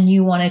and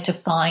you wanted to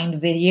find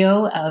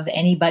video of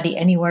anybody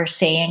anywhere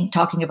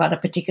talking about a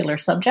particular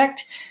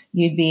subject,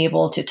 you'd be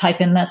able to type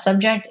in that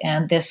subject,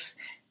 and this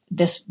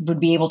would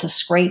be able to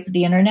scrape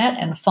the internet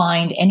and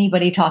find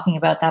anybody talking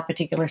about that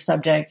particular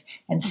subject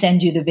and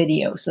send you the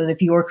video. So that if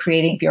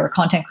you're a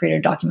content creator,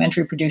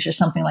 documentary producer,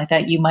 something like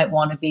that, you might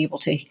want to be able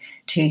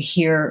to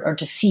hear or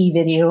to see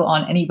video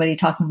on anybody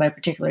talking about a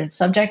particular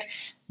subject.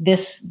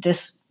 This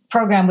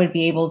program would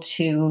be able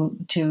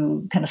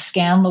to kind of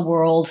scan the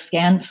world,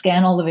 scan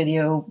all the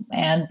video,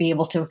 and be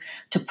able to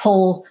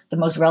pull the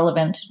most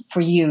relevant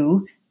for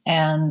you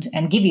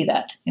and give you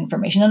that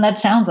information. And that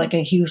sounds like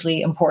a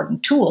hugely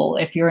important tool.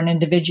 If you're an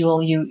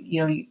individual,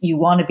 you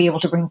want to be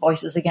able to bring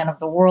voices again of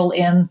the world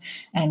in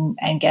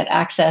and get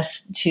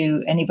access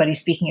to anybody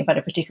speaking about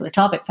a particular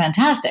topic.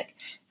 Fantastic.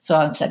 So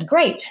I've said,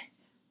 great.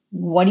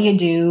 What do you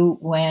do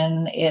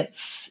when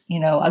it's,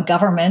 a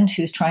government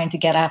who's trying to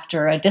get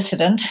after a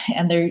dissident,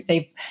 and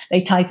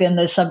they type in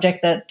the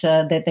subject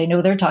that they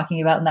know they're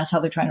talking about, and that's how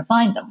they're trying to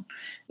find them?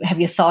 Have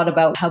you thought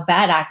about how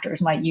bad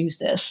actors might use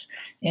this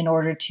in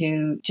order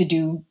to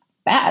do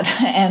bad?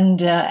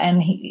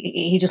 And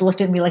he just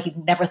looked at me like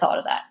he'd never thought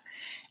of that.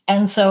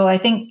 And so I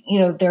think,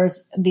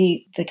 there's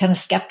the kind of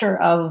scepter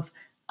of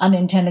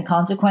unintended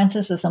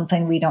consequences is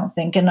something we don't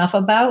think enough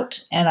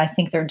about. And I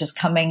think they're just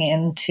coming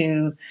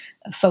into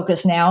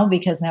focus now,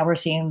 because now we're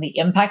seeing the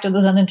impact of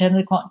those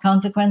unintended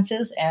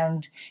consequences.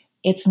 And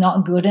it's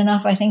not good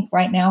enough, I think,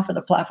 right now for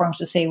the platforms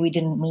to say we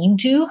didn't mean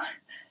to.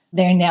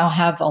 They now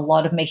have a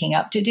lot of making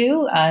up to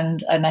do.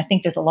 And I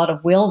think there's a lot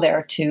of will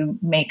there to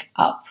make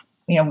up,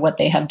 what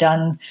they have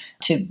done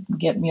to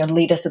get,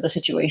 lead us to the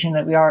situation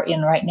that we are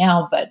in right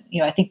now. But,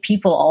 I think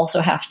people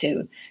also have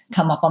to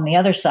come up on the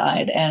other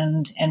side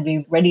and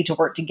be ready to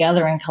work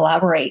together and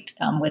collaborate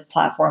with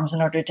platforms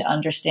in order to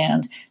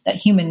understand that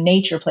human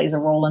nature plays a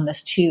role in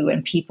this too,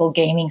 and people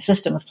gaming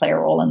systems play a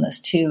role in this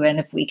too. And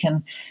if we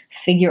can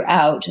figure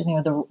out,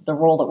 the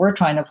role that we're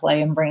trying to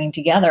play in bringing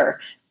together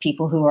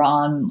people who are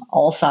on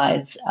all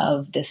sides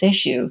of this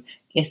issue,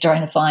 is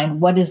trying to find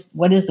what is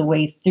the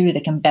way through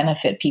that can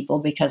benefit people,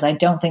 because I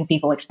don't think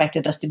people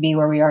expected us to be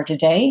where we are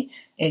today.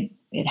 It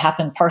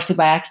happened partially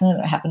by accident.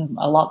 It happened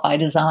a lot by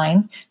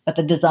design, but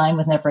the design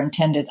was never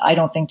intended, I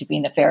don't think, to be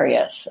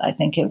nefarious. I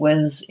think it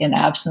was in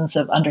absence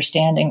of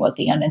understanding what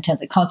the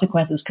unintended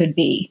consequences could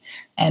be.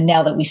 And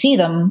now that we see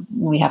them,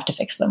 we have to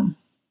fix them.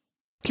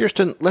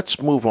 Kirsten,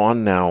 let's move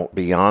on now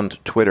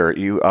beyond Twitter.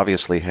 You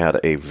obviously had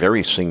a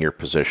very senior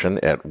position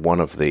at one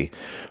of the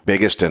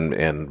biggest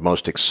and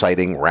most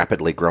exciting,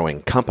 rapidly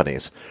growing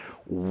companies.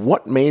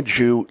 What made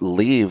you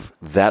leave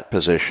that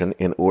position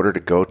in order to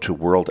go to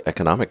World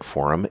Economic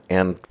Forum?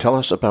 And tell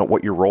us about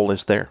what your role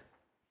is there.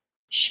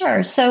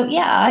 Sure. So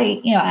yeah,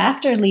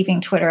 after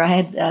leaving Twitter, I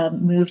had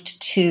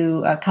moved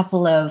to a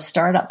couple of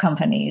startup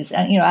companies,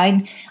 and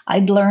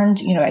I'd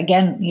learned,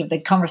 again, the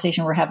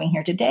conversation we're having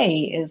here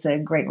today is a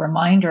great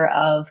reminder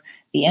of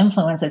the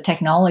influence of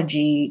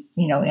technology,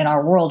 in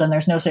our world. And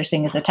there's no such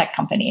thing as a tech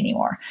company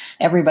anymore.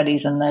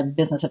 Everybody's in the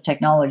business of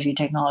technology.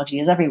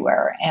 Technology is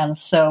everywhere, and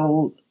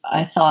so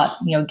I thought,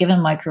 given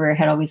my career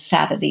had always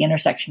sat at the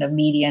intersection of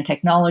media and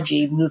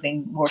technology,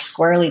 moving more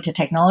squarely to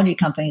technology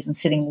companies and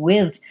sitting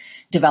with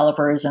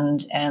developers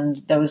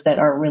and those that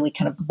are really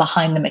kind of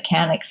behind the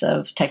mechanics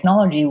of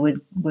technology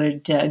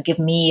would give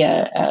me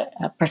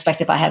a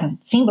perspective I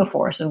hadn't seen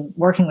before. So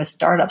working with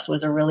startups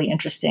was a really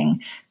interesting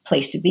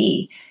place to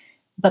be.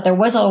 But there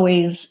was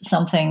always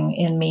something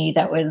in me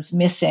that was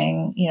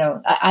missing.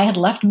 I had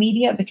left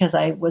media because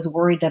I was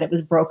worried that it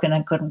was broken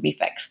and couldn't be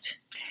fixed.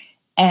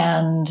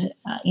 And,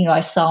 I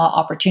saw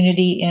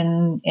opportunity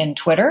in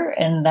Twitter,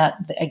 and that,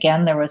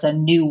 again, there was a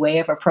new way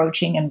of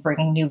approaching and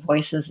bringing new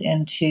voices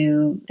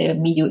into the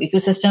media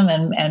ecosystem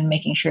and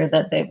making sure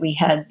that we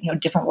had,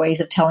 different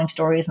ways of telling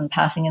stories and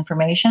passing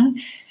information.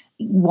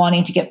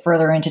 Wanting to get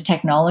further into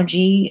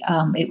technology,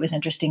 it was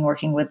interesting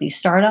working with these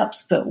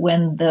startups. But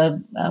when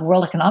the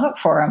World Economic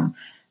Forum,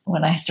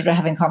 when I started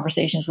having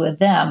conversations with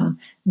them,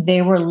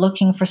 they were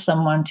looking for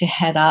someone to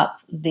head up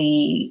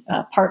the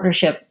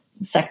partnership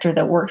sector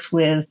that works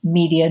with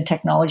media and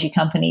technology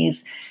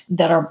companies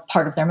that are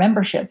part of their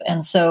membership.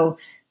 And so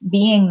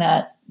being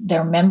that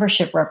their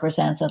membership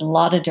represents a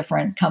lot of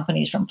different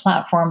companies, from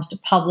platforms to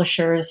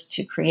publishers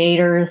to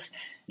creators,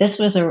 this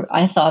was,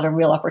 I thought, a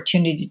real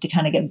opportunity to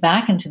kind of get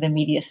back into the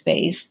media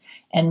space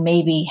and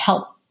maybe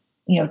help,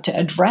 to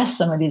address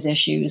some of these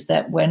issues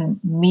that when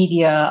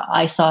media,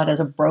 I saw it as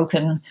a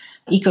broken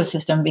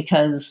ecosystem,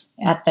 because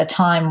at the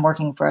time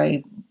working for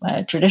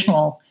a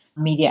traditional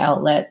media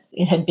outlet,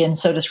 it had been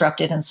so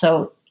disrupted and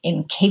so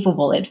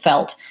incapable, it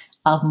felt,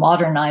 of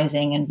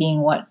modernizing and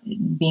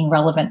being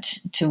relevant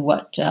to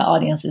what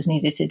audiences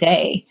needed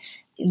today.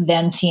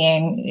 Then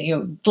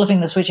seeing, flipping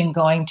the switch and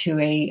going to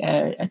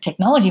a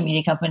technology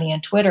media company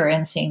and Twitter,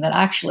 and seeing that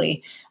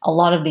actually a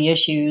lot of the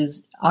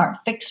issues aren't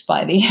fixed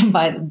by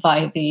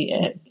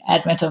the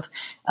advent of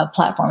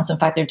platforms. In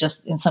fact, they're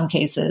just in some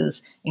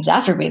cases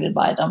exacerbated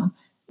by them.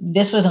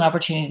 This was an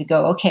opportunity to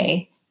go,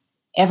 okay,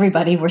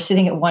 everybody, we're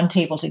sitting at one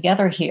table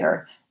together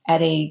here at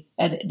the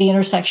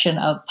intersection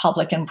of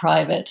public and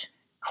private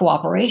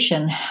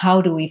cooperation. How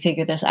do we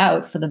figure this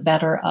out for the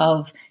better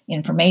of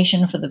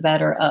information, for the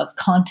better of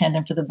content,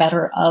 and for the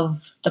better of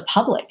the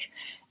public?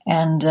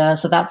 And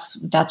so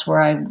that's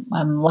where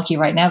I'm lucky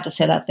right now to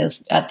sit at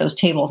those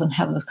tables and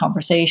have those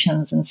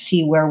conversations and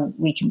see where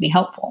we can be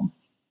helpful.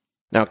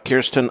 Now,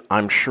 Kirsten,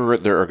 I'm sure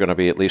there are going to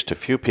be at least a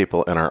few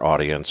people in our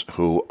audience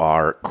who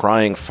are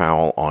crying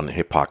foul on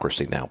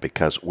hypocrisy now,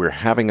 because we're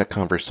having a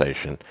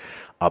conversation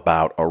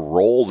about a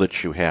role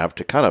that you have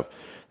to kind of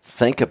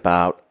think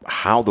about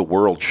how the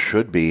world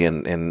should be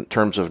in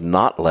terms of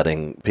not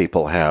letting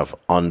people have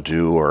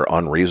undue or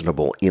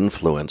unreasonable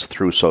influence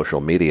through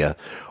social media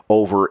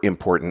over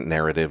important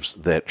narratives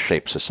that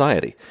shape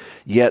society.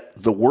 Yet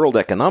the World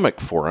Economic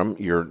Forum,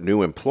 your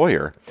new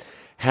employer,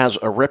 has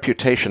a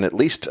reputation, at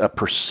least a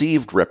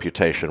perceived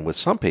reputation with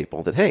some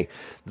people, that, hey,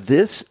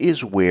 this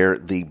is where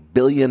the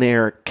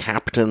billionaire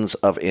captains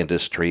of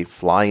industry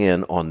fly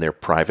in on their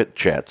private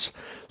jets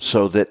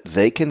so that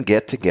they can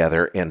get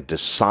together and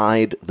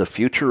decide the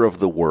future of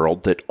the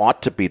world that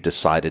ought to be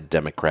decided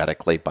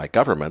democratically by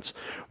governments.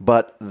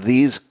 But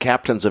these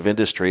captains of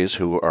industries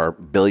who are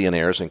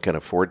billionaires and can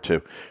afford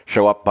to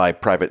show up by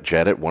private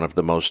jet at one of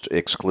the most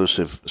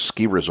exclusive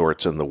ski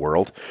resorts in the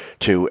world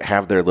to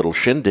have their little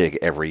shindig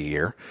every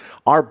year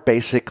are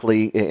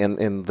basically,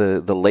 in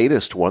the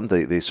latest one,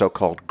 the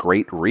so-called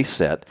Great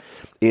Reset,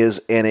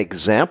 is an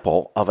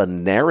example of a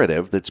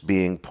narrative that's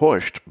being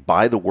pushed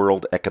by the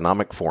World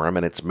Economic Forum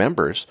and its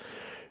members.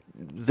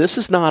 This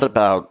is not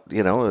about,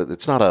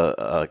 it's not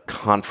a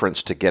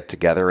conference to get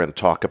together and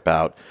talk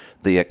about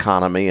the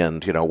economy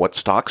and, what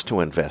stocks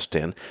to invest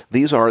in.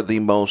 These are the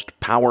most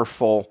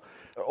powerful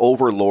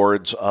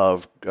overlords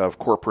of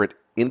corporate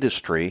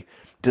industry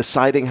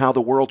deciding how the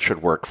world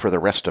should work for the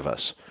rest of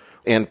us,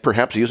 and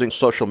perhaps using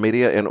social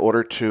media in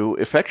order to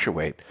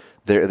effectuate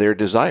their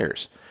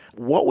desires.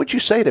 What would you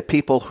say to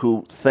people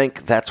who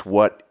think that's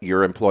what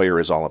your employer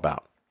is all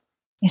about?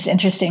 It's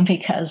interesting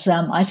because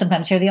I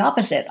sometimes hear the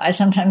opposite. I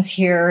sometimes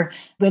hear,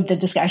 with the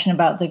discussion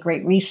about the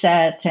Great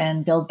Reset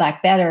and Build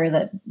Back Better,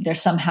 that there's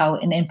somehow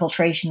an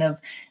infiltration of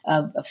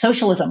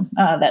socialism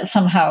that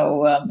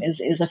somehow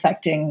is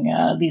affecting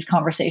these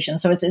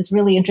conversations. So it's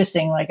really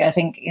interesting. Like, I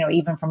think,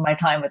 even from my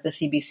time at the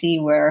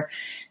CBC, where,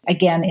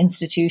 again,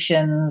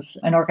 institutions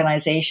and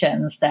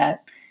organizations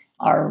that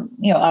are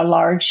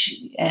large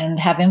and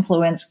have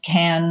influence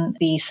can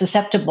be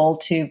susceptible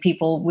to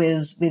people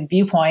with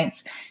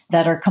viewpoints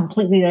that are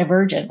completely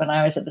divergent. When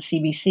I was at the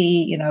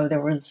CBC,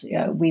 there was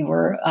we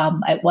were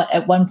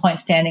at one point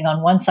standing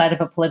on one side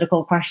of a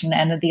political question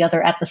and the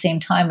other at the same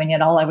time, and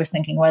yet all I was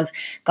thinking was,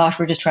 "Gosh,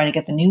 we're just trying to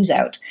get the news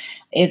out."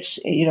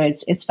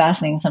 It's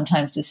fascinating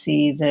sometimes to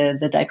see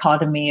the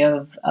dichotomy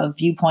of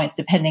viewpoints,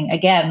 depending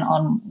again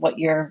on what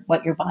your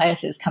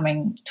bias is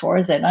coming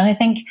towards it. And I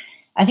think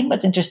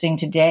what's interesting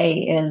today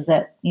is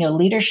that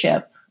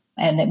leadership.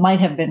 And it might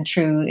have been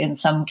true in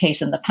some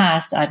case in the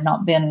past. I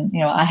haven't been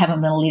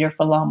a leader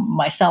for long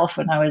myself.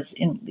 When I was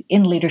in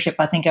leadership,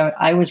 I think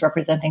I was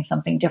representing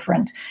something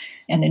different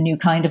and a new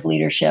kind of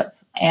leadership.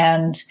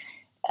 And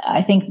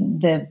I think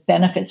the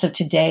benefits of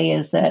today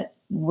is that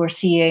we're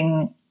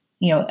seeing,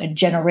 a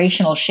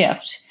generational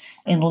shift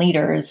in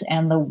leaders,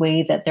 and the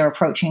way that they're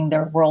approaching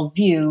their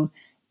worldview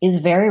is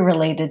very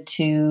related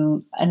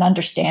to an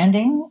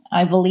understanding,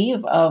 I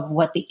believe, of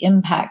what the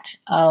impact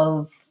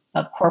of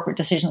corporate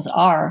decisions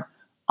are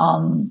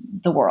on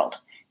the world.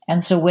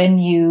 And so when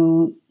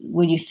you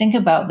think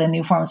about the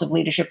new forms of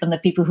leadership and the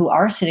people who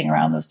are sitting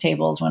around those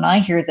tables, when I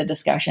hear the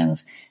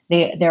discussions,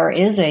 there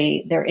is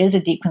a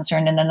deep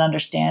concern and an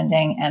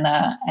understanding and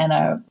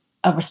a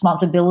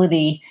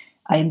responsibility,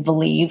 I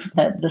believe,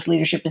 that this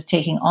leadership is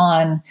taking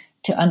on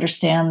to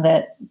understand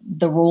that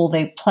the role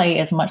they play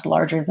is much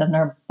larger than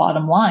their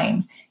bottom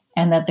line,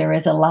 and that there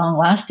is a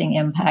long-lasting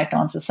impact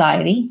on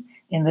society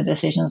in the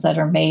decisions that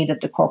are made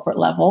at the corporate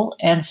level.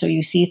 And so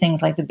you see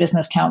things like the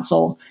Business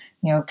Council,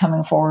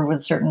 coming forward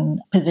with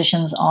certain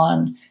positions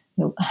on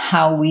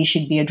how we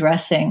should be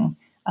addressing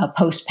a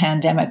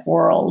post-pandemic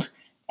world,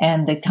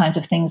 and the kinds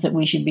of things that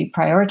we should be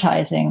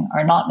prioritizing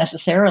are not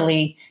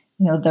necessarily,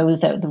 those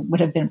that would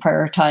have been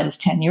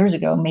prioritized 10 years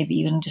ago, maybe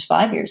even just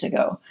 5 years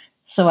ago.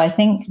 So I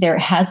think there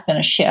has been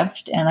a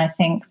shift, and I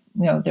think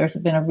there's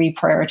been a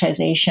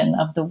reprioritization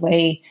of the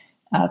way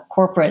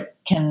corporate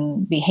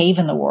can behave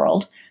in the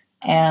world.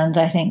 And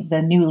I think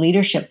the new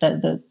leadership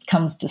that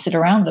comes to sit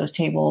around those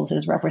tables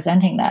is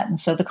representing that. And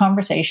so the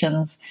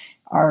conversations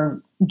are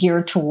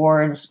geared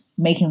towards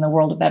making the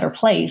world a better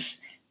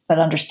place, but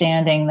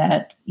understanding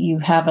that you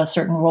have a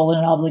certain role and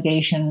an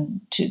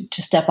obligation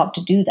to step up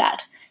to do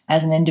that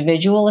as an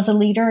individual, as a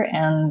leader,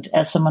 and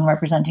as someone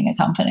representing a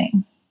company.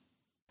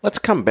 Let's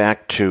come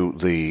back to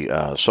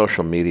the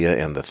social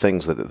media and the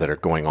things that are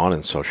going on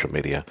in social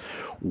media.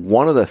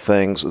 One of the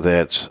things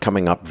that's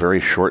coming up very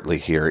shortly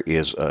here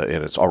is,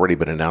 and it's already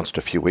been announced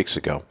a few weeks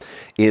ago,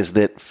 is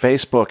that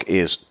Facebook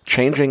is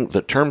changing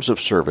the terms of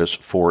service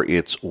for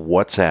its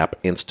WhatsApp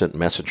instant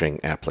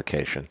messaging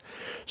application,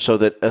 so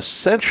that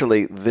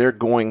essentially they're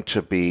going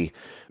to be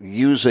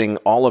using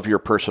all of your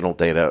personal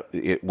data.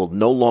 It will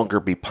no longer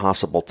be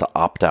possible to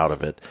opt out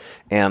of it.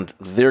 And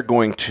they're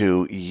going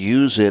to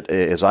use it,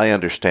 as I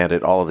understand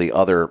it, all of the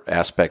other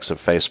aspects of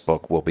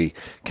Facebook will be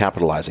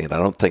capitalizing it. I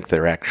don't think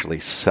they're actually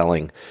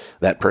selling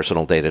that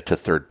personal data to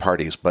third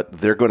parties, but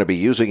they're going to be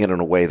using it in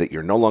a way that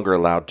you're no longer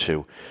allowed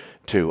to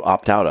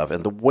opt out of.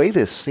 And the way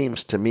this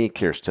seems to me,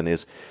 Kirsten,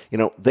 is,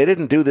 they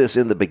didn't do this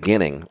in the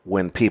beginning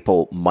when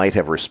people might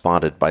have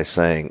responded by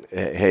saying,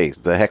 hey,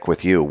 the heck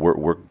with you.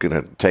 We're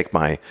going to take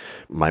my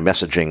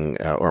messaging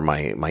or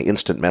my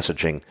instant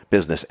messaging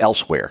business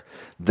elsewhere.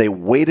 They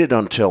waited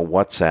until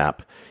WhatsApp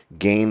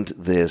gained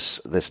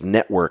this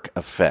network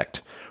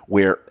effect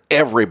where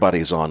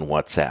everybody's on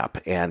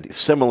WhatsApp, and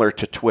similar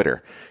to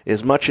Twitter.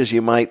 As much as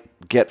you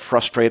might get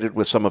frustrated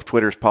with some of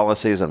Twitter's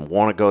policies and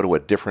want to go to a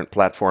different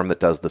platform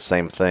that does the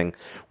same thing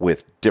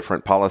with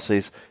different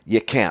policies, you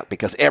can't,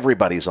 because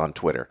everybody's on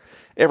Twitter.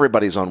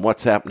 Everybody's on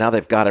WhatsApp. Now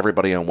they've got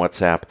everybody on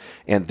WhatsApp,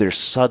 and they're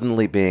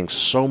suddenly being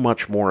so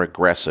much more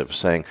aggressive,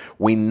 saying,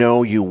 we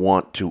know you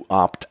want to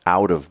opt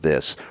out of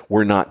this.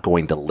 We're not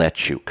going to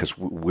let you because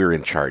we're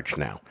in charge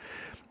now.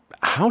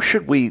 How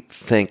should we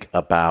think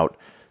about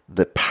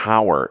the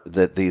power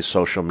that these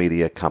social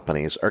media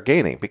companies are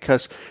gaining?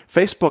 Because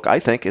Facebook, I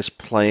think, is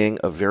playing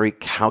a very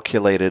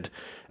calculated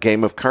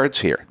game of cards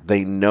here.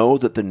 They know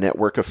that the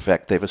network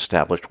effect they've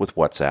established with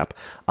WhatsApp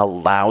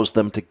allows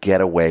them to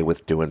get away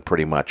with doing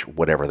pretty much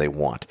whatever they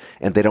want.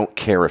 And they don't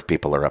care if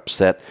people are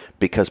upset,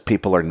 because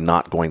people are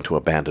not going to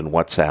abandon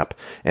WhatsApp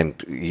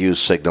and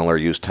use Signal or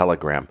use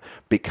Telegram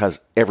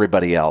because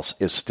everybody else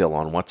is still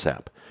on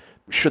WhatsApp.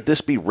 Should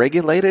this be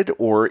regulated,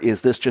 or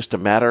is this just a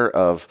matter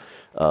of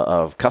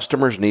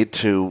customers need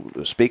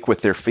to speak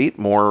with their feet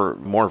more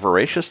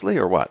voraciously,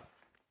 or what?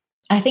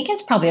 I think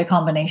it's probably a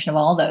combination of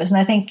all those. And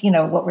I think,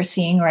 what we're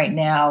seeing right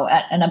now,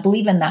 and I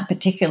believe in that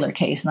particular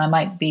case, and I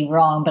might be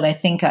wrong, but I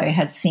think I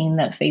had seen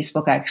that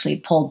Facebook actually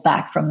pulled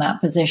back from that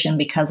position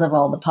because of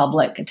all the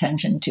public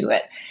attention to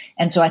it.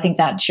 And so I think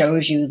that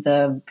shows you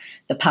the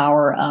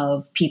power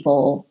of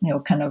people,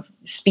 kind of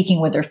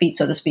speaking with their feet,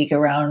 so to speak,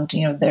 around,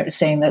 they're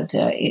saying that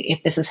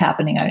if this is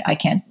happening, I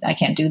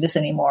can't do this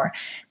anymore.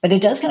 But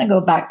it does kind of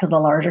go back to the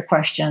larger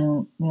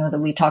question,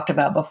 that we talked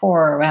about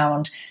before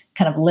around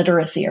kind of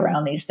literacy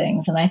around these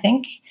things. And I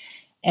think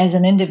as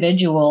an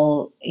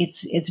individual,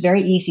 it's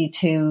very easy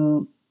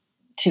to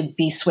to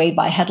be swayed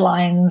by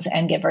headlines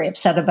and get very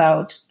upset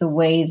about the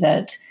way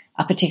that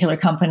a particular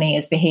company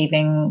is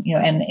behaving,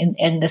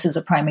 and this is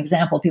a prime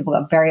example. People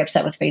got very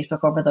upset with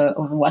Facebook over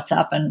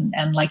WhatsApp,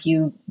 and like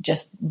you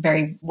just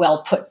very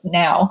well put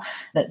now,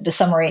 that the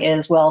summary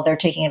is, well, they're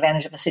taking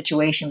advantage of a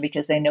situation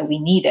because they know we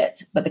need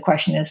it. But the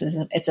question is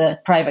it's a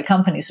private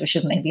company, so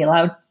shouldn't they be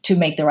allowed to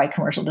make the right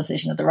commercial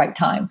decision at the right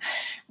time?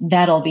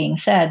 That all being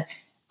said,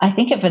 I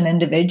think if an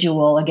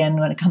individual, again,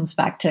 when it comes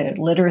back to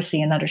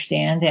literacy and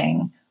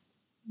understanding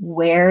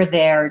where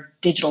their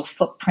digital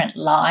footprint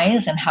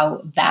lies and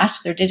how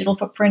vast their digital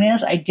footprint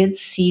is. I did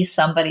see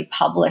somebody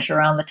publish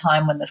around the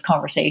time when this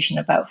conversation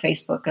about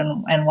Facebook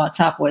and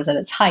WhatsApp was at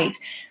its height,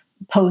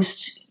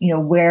 post,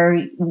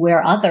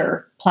 where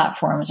other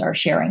platforms are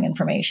sharing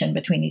information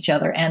between each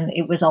other. And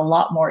it was a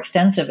lot more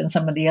extensive in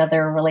some of the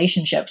other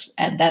relationships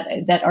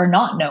that are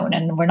not known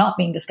and we're not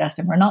being discussed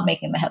and we're not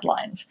making the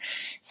headlines.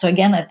 So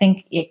again, I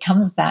think it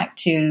comes back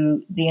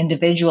to the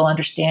individual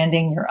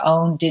understanding your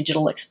own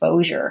digital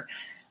exposure.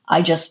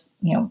 I've just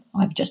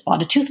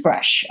bought a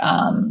toothbrush.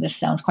 This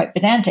sounds quite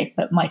pedantic,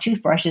 but my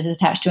toothbrush is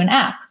attached to an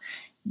app.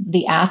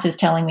 The app is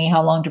telling me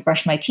how long to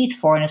brush my teeth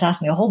for, and it's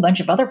asked me a whole bunch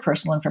of other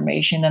personal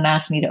information and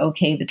asked me to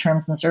okay the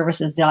terms and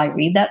services. Did I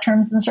read that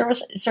terms and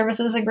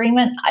services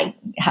agreement? I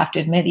have to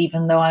admit,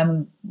 even though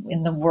I'm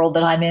in the world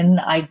that I'm in,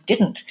 I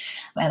didn't.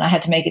 And I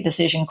had to make a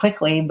decision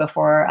quickly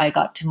before I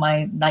got to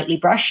my nightly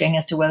brushing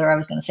as to whether I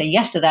was going to say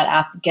yes to that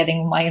app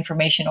getting my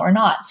information or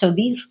not. So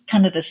these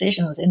kind of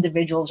decisions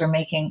individuals are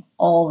making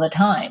all the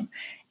time.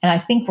 And I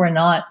think we're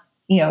not,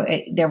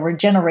 there were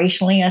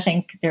generationally, I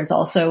think there's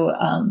also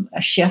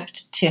a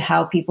shift to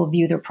how people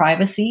view their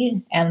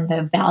privacy and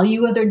the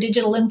value of their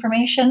digital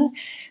information.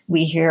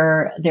 We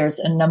hear there's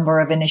a number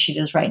of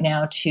initiatives right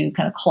now to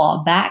kind of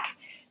claw back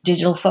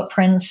digital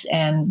footprints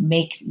and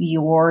make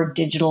your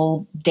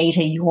digital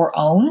data your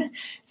own,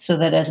 so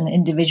that as an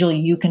individual,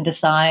 you can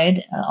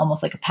decide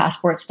almost like a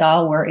passport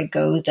style where it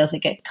goes. Does it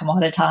get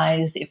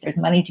commoditized? If there's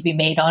money to be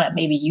made on it,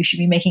 maybe you should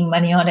be making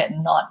money on it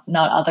and not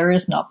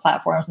others, not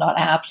platforms, not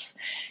apps.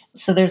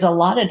 So there's a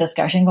lot of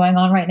discussion going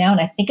on right now. And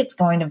I think it's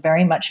going to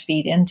very much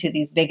feed into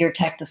these bigger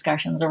tech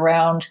discussions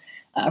around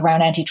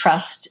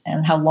antitrust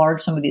and how large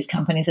some of these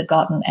companies have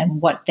gotten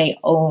and what they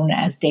own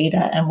as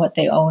data and what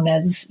they own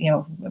as,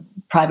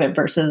 private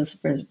versus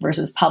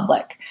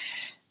public.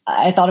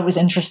 I thought it was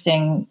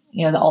interesting,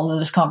 all of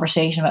this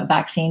conversation about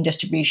vaccine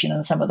distribution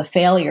and some of the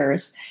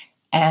failures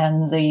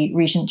and the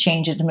recent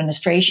change in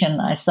administration.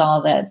 I saw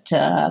that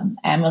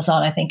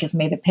Amazon, I think, has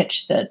made a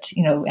pitch that,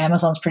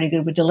 Amazon's pretty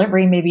good with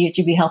delivery. Maybe it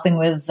should be helping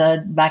with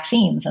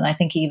vaccines. And I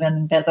think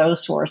even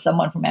Bezos or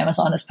someone from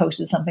Amazon has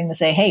posted something to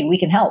say, hey, we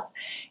can help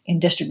in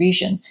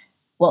distribution.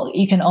 Well,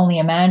 you can only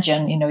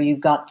imagine,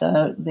 you've got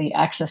the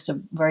access to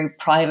very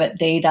private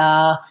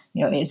data.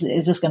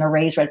 Is this going to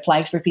raise red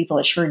flags for people?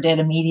 It sure did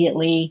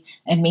immediately.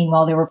 And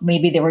meanwhile, they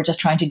were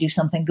just trying to do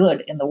something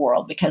good in the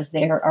world because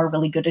they are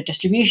really good at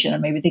distribution,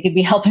 and maybe they could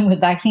be helping with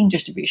vaccine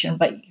distribution.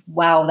 But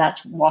wow,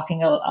 that's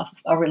walking a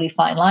really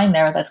fine line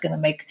there. That's going to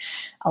make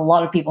a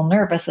lot of people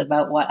nervous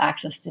about what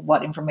access to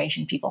what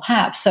information people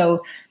have.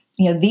 So,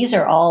 these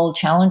are all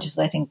challenges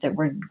I think that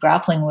we're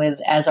grappling with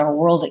as our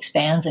world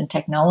expands and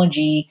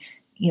technology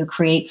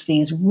creates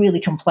these really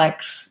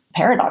complex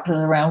paradoxes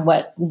around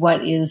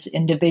what is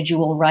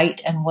individual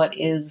right and what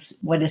is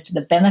to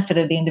the benefit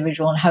of the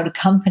individual, and how do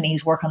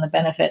companies work on the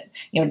benefit,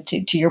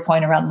 to your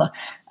point around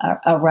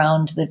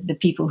the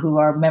people who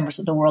are members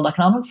of the World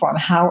Economic Forum.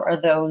 How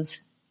are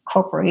those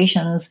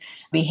corporations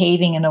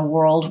behaving in a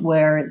world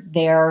where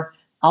their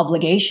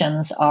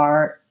obligations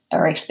are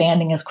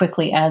expanding as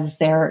quickly as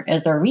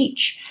their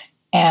reach?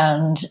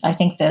 And I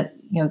think that,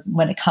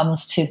 when it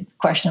comes to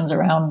questions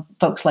around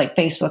folks like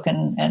Facebook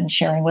and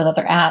sharing with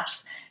other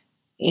apps,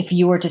 if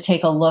you were to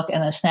take a look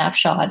and a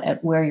snapshot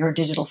at where your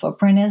digital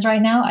footprint is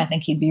right now, I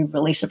think you'd be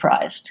really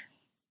surprised.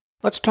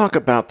 Let's talk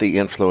about the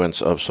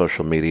influence of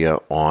social media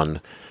on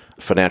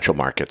financial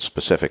markets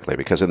specifically,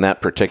 because in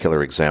that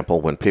particular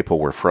example, when people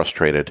were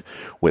frustrated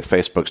with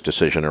Facebook's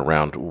decision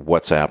around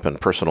WhatsApp and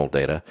personal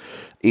data,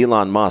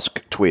 Elon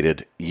Musk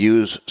tweeted,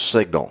 use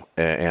Signal.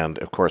 And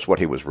of course, what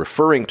he was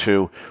referring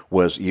to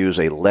was use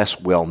a less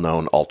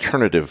well-known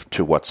alternative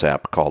to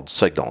WhatsApp called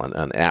Signal,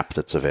 an app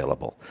that's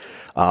available.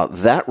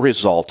 That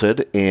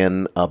resulted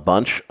in a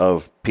bunch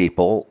of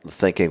people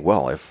thinking,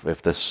 well,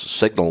 if this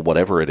Signal,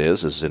 whatever it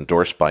is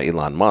endorsed by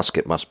Elon Musk,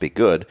 it must be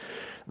good.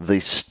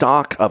 The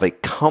stock of a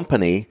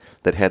company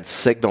that had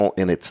Signal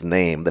in its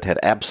name, that had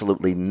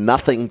absolutely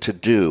nothing to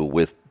do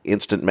with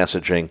instant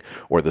messaging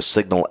or the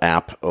Signal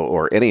app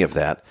or any of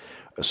that,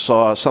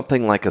 saw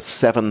something like a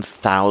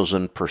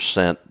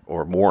 7,000%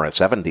 or more, a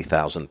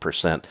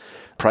 70,000%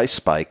 price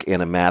spike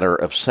in a matter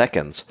of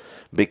seconds,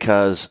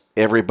 because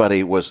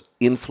everybody was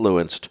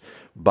influenced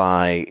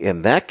by,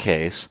 in that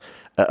case,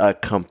 a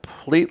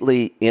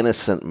completely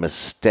innocent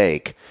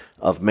mistake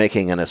of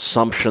making an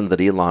assumption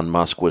that Elon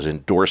Musk was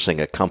endorsing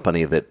a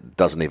company that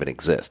doesn't even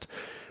exist.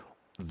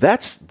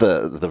 That's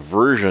the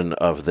version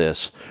of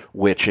this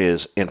which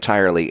is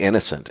entirely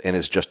innocent and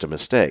is just a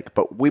mistake.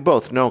 But we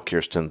both know,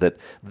 Kirsten, that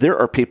there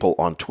are people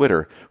on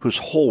Twitter whose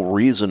whole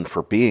reason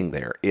for being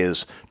there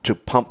is to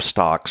pump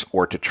stocks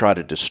or to try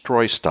to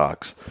destroy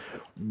stocks.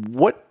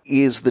 What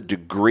is the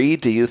degree,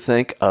 do you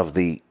think, of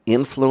the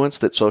influence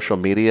that social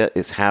media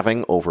is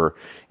having over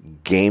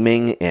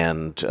gaming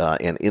and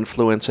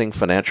influencing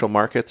financial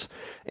markets?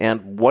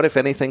 And what, if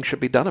anything, should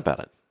be done about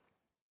it?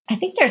 I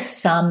think there's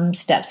some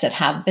steps that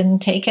have been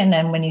taken.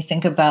 And when you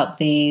think about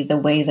the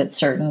way that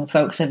certain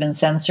folks have been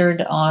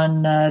censored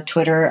on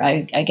Twitter,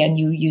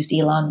 you used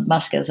Elon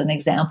Musk as an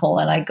example.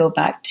 And I go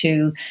back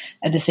to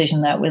a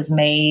decision that was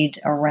made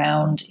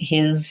around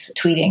his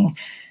tweeting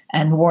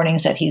and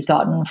warnings that he's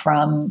gotten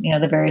from,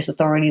 the various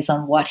authorities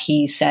on what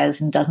he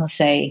says and doesn't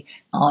say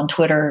on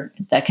Twitter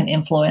that can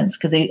influence.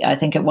 Because I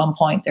think at one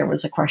point there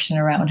was a question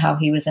around how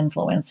he was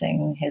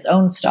influencing his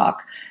own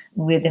stock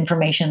with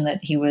information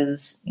that he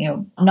was,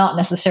 not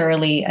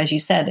necessarily, as you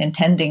said,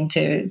 intending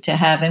to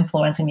have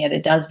influence, and yet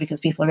it does because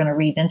people are going to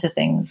read into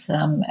things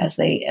as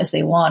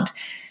they want.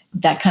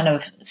 That kind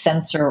of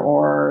censor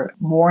or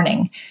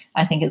warning,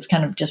 I think it's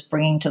kind of just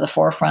bringing to the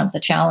forefront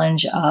the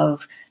challenge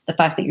of the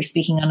fact that you're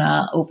speaking on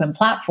an open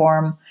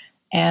platform,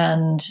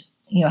 and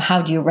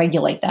how do you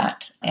regulate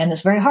that? And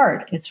it's very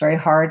hard. It's very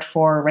hard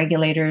for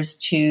regulators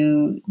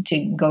to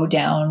go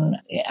down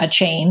a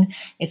chain.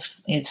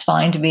 It's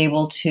fine to be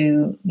able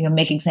to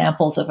make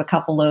examples of a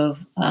couple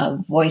of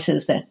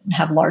voices that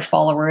have large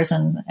followers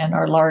and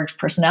are large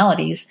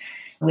personalities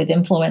with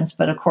influence.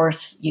 But of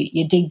course,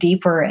 you dig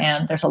deeper,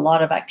 and there's a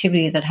lot of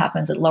activity that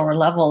happens at lower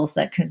levels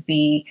that could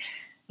be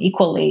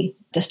equally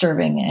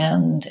disturbing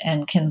and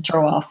can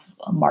throw off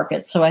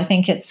markets. So I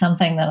think it's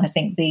something that I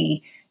think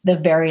the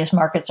various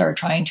markets are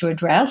trying to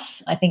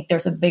address. I think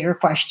there's a bigger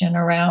question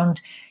around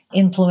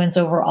influence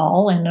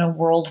overall in a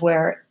world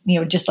where,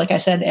 just like I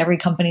said, every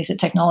company is a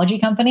technology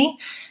company.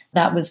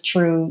 That was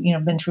true,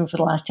 been true for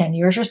the last 10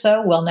 years or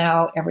so. Well,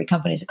 now every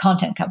company is a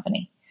content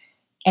company.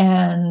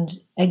 And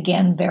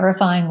again,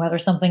 verifying whether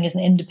something is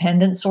an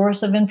independent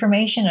source of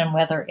information and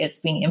whether it's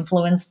being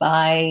influenced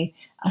by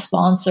a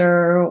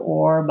sponsor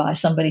or by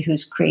somebody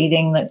who's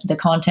creating the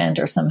content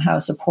or somehow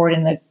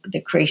supporting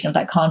the creation of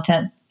that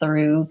content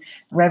through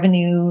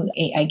revenue.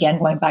 Again,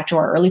 going back to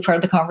our early part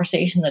of the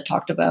conversation that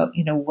talked about,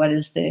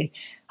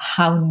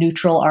 how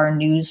neutral are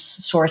news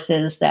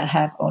sources that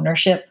have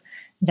ownership,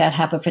 that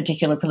have a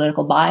particular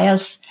political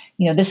bias.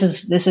 This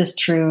is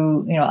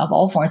true, of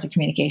all forms of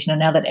communication. And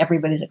now that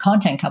everybody's a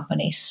content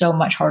company, so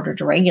much harder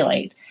to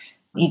regulate.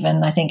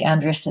 Even I think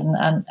Andreessen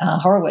and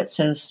Horowitz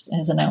has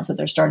announced that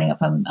they're starting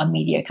up a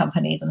media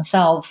company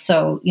themselves.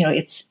 So,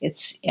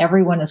 it's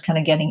everyone is kind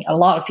of a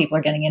lot of people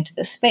are getting into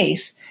this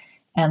space.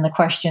 And the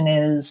question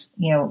is,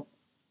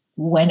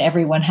 when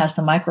everyone has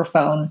the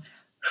microphone,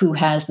 who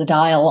has the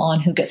dial on,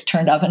 who gets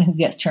turned up and who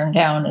gets turned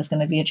down is going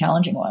to be a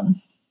challenging one.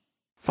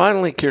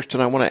 Finally,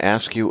 Kirsten, I want to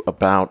ask you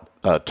about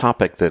a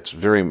topic that's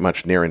very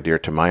much near and dear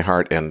to my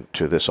heart and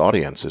to this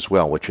audience as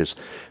well, which is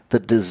the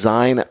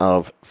design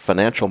of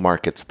financial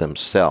markets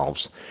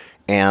themselves,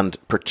 and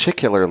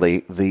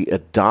particularly the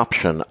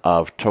adoption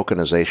of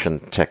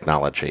tokenization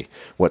technology,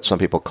 what some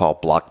people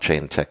call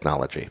blockchain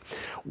technology.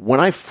 When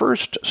I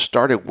first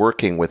started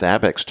working with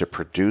Abaxx to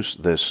produce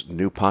this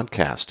new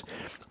podcast,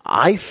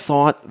 I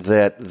thought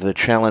that the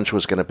challenge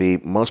was going to be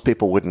most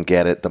people wouldn't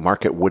get it, the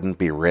market wouldn't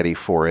be ready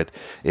for it,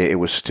 it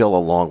was still a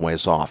long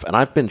ways off. And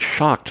I've been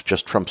shocked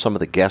just from some of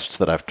the guests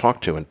that I've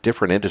talked to in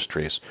different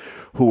industries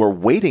who are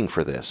waiting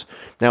for this.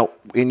 Now,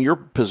 in your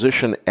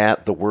position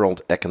at the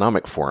World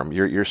Economic Forum,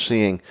 you're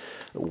seeing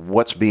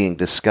what's being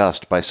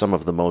discussed by some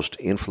of the most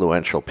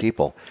influential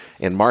people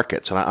in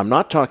markets. And I'm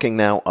not talking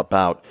now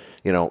about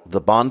the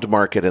bond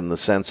market in the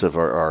sense of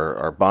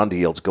our bond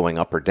yields going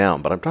up or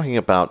down, but I'm talking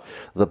about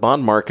the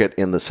bond market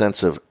in the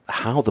sense of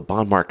how the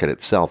bond market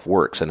itself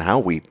works and how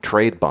we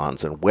trade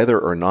bonds and whether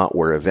or not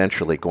we're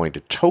eventually going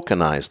to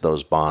tokenize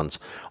those bonds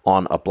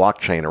on a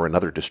blockchain or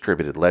another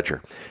distributed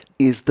ledger.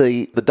 Is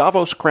the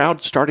Davos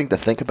crowd starting to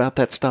think about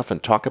that stuff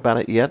and talk about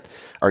it yet?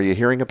 Are you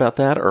hearing about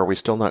that, or are we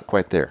still not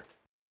quite there?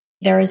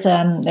 There's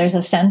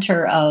a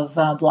center of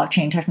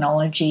blockchain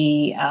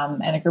technology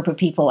and a group of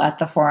people at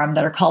the forum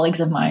that are colleagues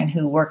of mine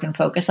who work and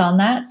focus on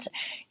that.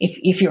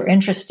 If you're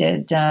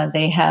interested,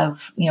 they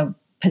have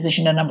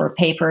positioned a number of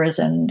papers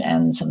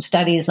and some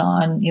studies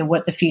on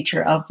what the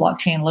future of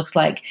blockchain looks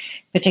like,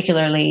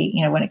 particularly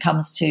when it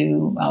comes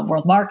to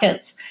world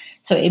markets.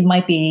 So it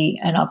might be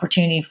an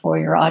opportunity for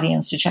your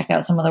audience to check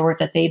out some of the work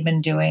that they've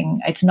been doing.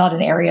 It's not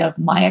an area of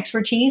my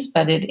expertise,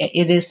 but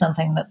it is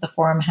something that the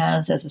forum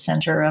has as a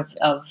center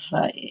of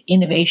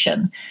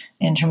innovation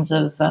in terms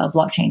of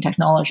blockchain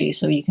technology.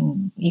 So you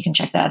can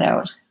check that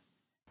out.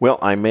 Well,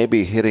 I may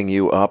be hitting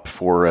you up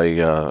for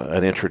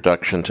an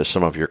introduction to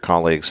some of your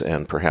colleagues,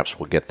 and perhaps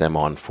we'll get them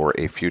on for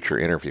a future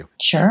interview.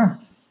 Sure.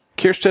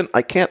 Kirsten,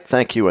 I can't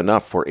thank you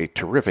enough for a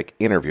terrific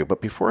interview,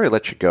 but before I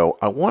let you go,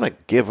 I want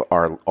to give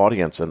our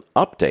audience an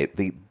update.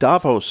 The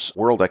Davos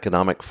World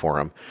Economic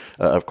Forum,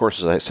 of course,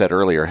 as I said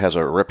earlier, has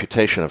a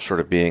reputation of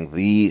sort of being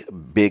the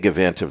big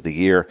event of the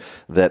year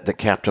that the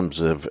captains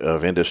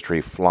of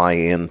industry fly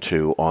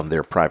into on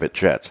their private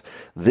jets.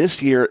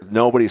 This year,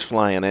 nobody's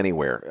flying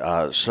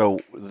anywhere. So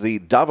the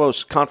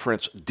Davos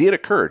conference did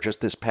occur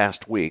just this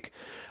past week.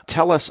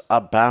 Tell us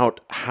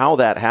about how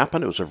that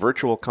happened. It was a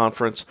virtual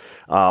conference,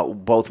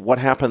 both what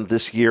happened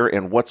this year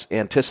and what's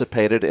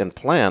anticipated and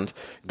planned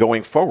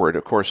going forward,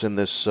 of course, in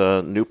this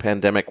new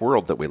pandemic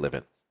world that we live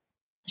in.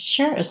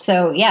 Sure.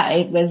 So,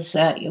 it was,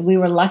 we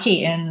were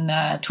lucky in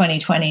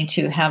 2020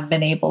 to have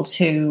been able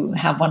to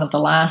have one of the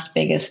last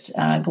biggest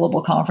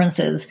global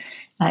conferences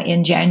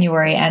in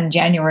January. And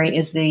January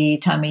is the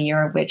time of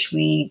year in which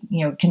we,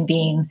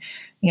 convene,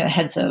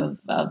 heads of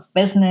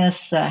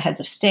business, heads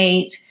of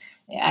state,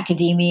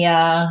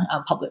 academia,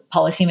 public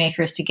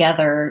policymakers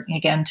together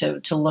again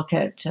to look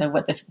at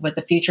what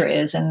the future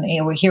is. And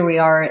here we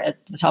are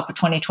at the top of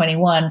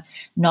 2021,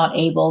 not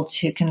able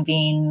to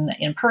convene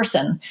in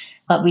person,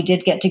 but we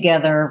did get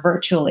together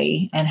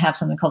virtually and have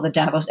something called the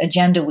Davos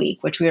Agenda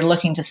Week, which we are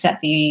looking to set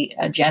the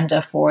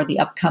agenda for the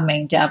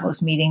upcoming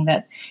Davos meeting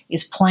that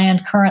is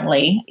planned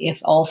currently,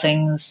 if all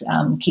things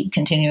keep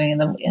continuing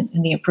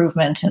in the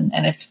improvement,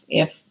 and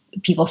if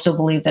people still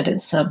believe that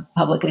it's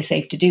publicly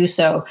safe to do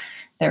so.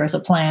 There is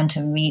a plan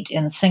to meet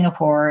in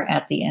Singapore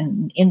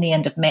in the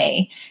end of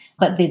May.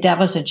 But the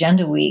Davos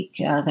Agenda Week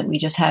that we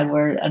just had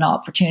were an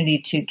opportunity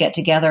to get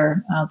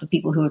together the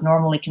people who would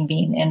normally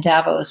convene in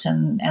Davos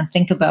and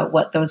think about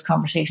what those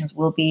conversations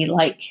will be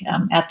like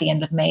at the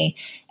end of May,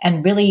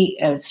 and really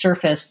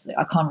surface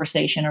a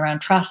conversation around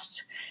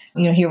trust.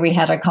 Here we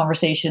had a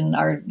conversation.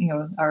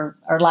 Our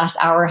last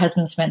hour has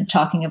been spent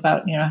talking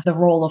about the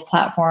role of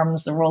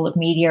platforms, the role of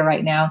media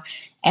right now,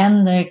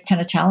 and the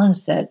kind of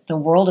challenge that the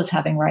world is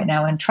having right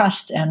now in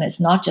trust. And it's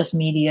not just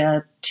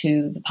media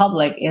to the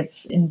public,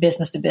 it's in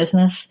business to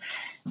business.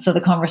 So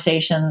the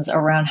conversations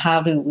around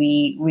how do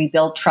we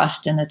rebuild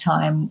trust in a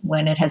time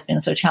when it has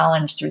been so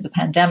challenged through the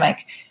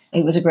pandemic.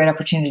 It was a great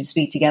opportunity to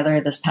speak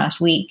together this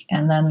past week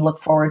and then look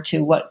forward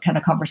to what kind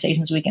of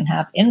conversations we can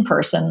have in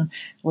person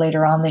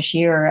later on this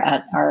year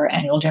at our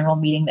annual general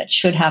meeting that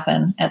should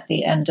happen at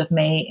the end of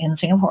May in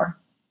Singapore.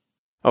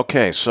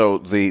 Okay, so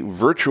the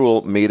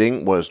virtual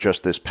meeting was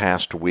just this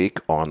past week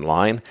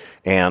online,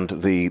 and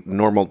the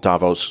normal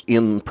Davos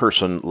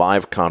in-person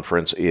live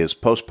conference is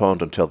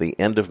postponed until the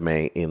end of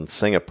May in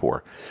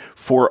Singapore.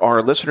 For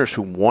our listeners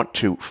who want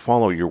to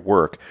follow your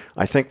work,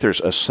 I think there's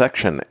a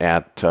section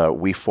at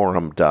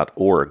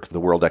weforum.org, the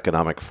World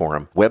Economic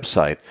Forum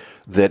website,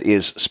 that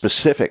is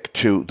specific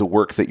to the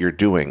work that you're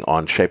doing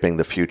on shaping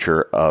the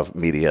future of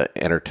media,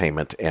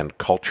 entertainment, and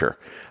culture.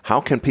 How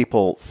can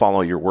people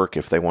follow your work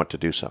if they want to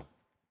do so?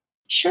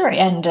 Sure.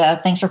 And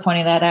thanks for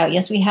pointing that out.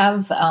 Yes, we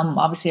have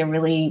obviously a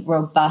really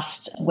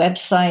robust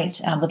website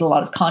with a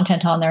lot of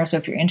content on there. So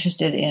if you're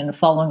interested in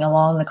following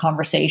along the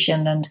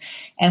conversation,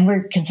 and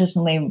we're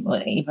consistently,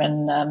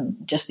 even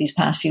just these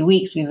past few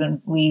weeks,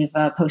 we've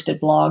posted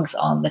blogs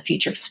on the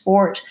future of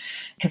sport,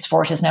 because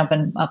sport has now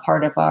been a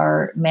part of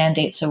our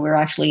mandate. So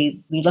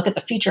we look at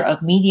the future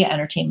of media,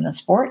 entertainment, and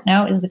sport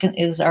now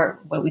is our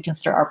what we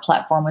consider our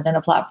platform within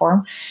a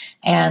platform.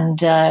 And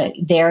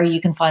there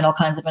you can find all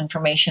kinds of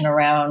information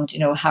around,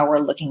 how we're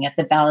looking at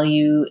the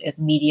value of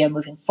media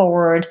moving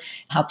forward,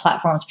 how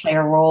platforms play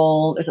a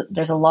role.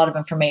 There's a lot of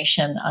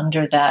information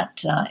under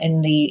that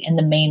in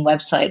the main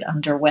website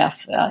under WEF.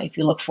 If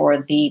you look for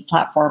the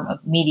platform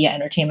of media,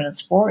 entertainment, and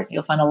sport,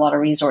 you'll find a lot of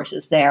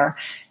resources there.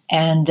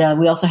 And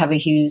we also have a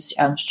huge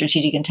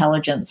strategic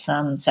intelligence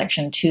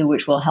section too,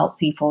 which will help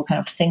people kind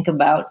of think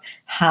about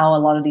how a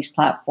lot of these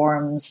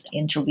platforms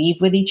interweave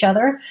with each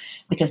other,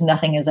 because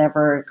nothing is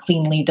ever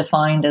cleanly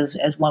defined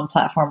as one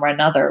platform or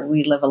another.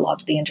 We live a lot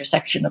of the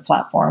intersection of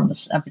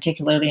platforms,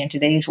 particularly in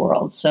today's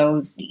world.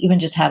 So even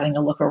just having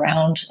a look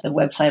around the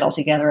website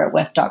altogether at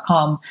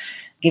wef.com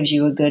gives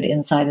you a good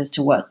insight as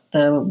to what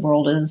the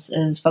world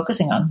is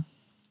focusing on.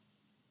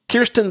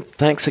 Kirsten,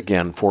 thanks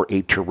again for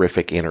a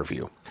terrific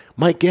interview.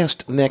 My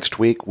guest next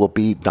week will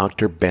be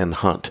Dr. Ben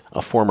Hunt,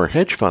 a former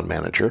hedge fund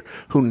manager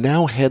who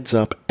now heads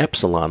up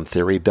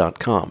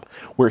EpsilonTheory.com,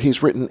 where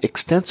he's written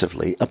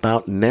extensively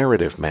about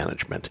narrative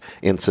management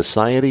in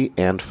society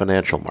and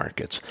financial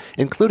markets,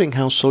 including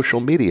how social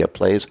media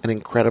plays an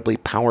incredibly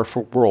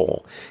powerful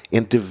role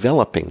in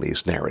developing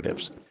these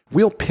narratives.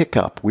 We'll pick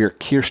up where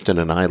Kirsten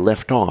and I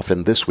left off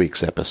in this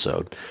week's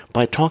episode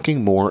by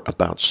talking more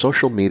about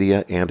social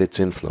media and its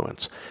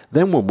influence.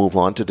 Then we'll move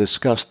on to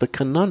discuss the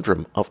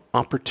conundrum of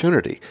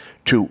opportunity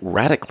to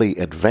radically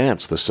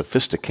advance the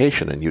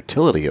sophistication and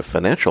utility of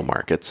financial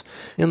markets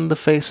in the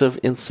face of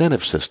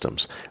incentive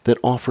systems that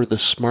offer the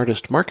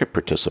smartest market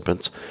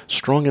participants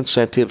strong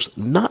incentives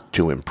not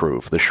to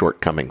improve the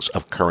shortcomings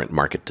of current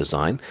market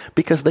design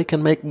because they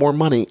can make more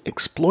money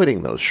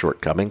exploiting those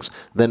shortcomings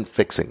than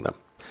fixing them.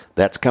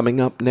 That's coming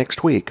up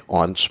next week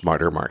on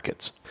Smarter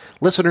Markets.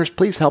 Listeners,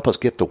 please help us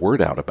get the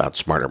word out about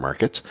Smarter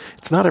Markets.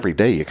 It's not every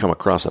day you come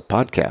across a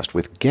podcast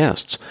with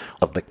guests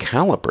of the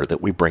caliber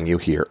that we bring you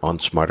here on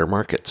Smarter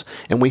Markets.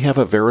 And we have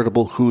a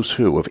veritable who's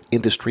who of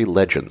industry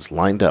legends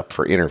lined up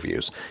for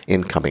interviews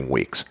in coming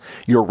weeks.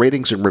 Your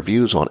ratings and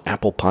reviews on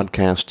Apple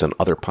Podcasts and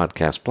other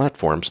podcast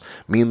platforms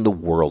mean the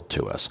world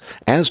to us,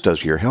 as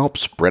does your help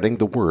spreading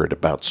the word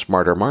about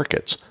Smarter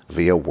Markets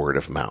via word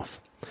of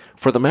mouth.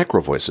 For the Macro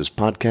Voices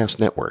Podcast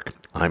Network,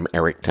 I'm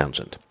Eric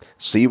Townsend.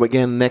 See you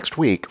again next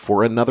week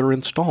for another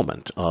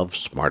installment of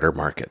Smarter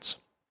Markets.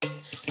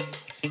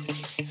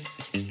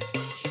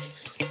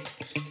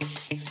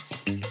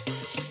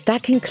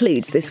 That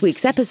concludes this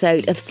week's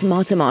episode of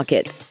Smarter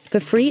Markets. For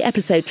free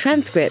episode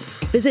transcripts,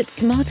 visit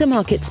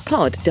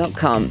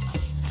smartermarketspod.com.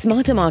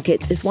 Smarter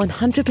Markets is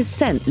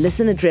 100%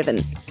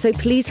 listener-driven, so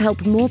please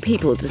help more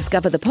people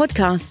discover the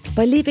podcast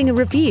by leaving a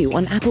review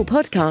on Apple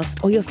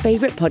Podcast or your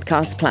favorite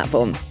podcast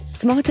platform.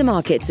 Smarter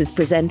Markets is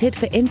presented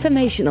for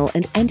informational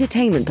and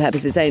entertainment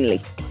purposes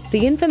only.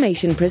 The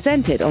information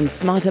presented on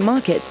Smarter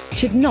Markets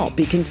should not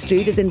be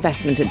construed as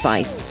investment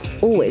advice.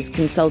 Always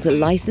consult a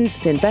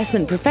licensed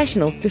investment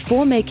professional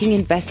before making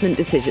investment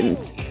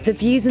decisions. The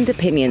views and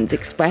opinions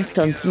expressed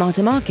on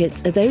Smarter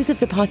Markets are those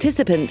of the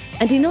participants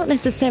and do not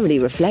necessarily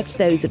reflect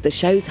those of the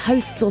show's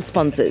hosts or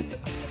sponsors.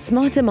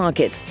 Smarter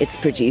Markets, its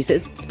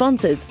producers,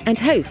 sponsors, and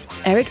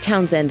hosts, Eric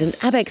Townsend and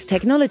Abex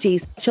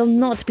Technologies, shall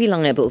not be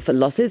liable for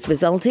losses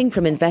resulting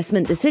from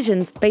investment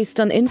decisions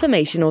based on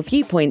information or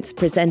viewpoints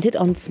presented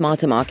on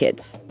Smarter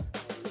Markets.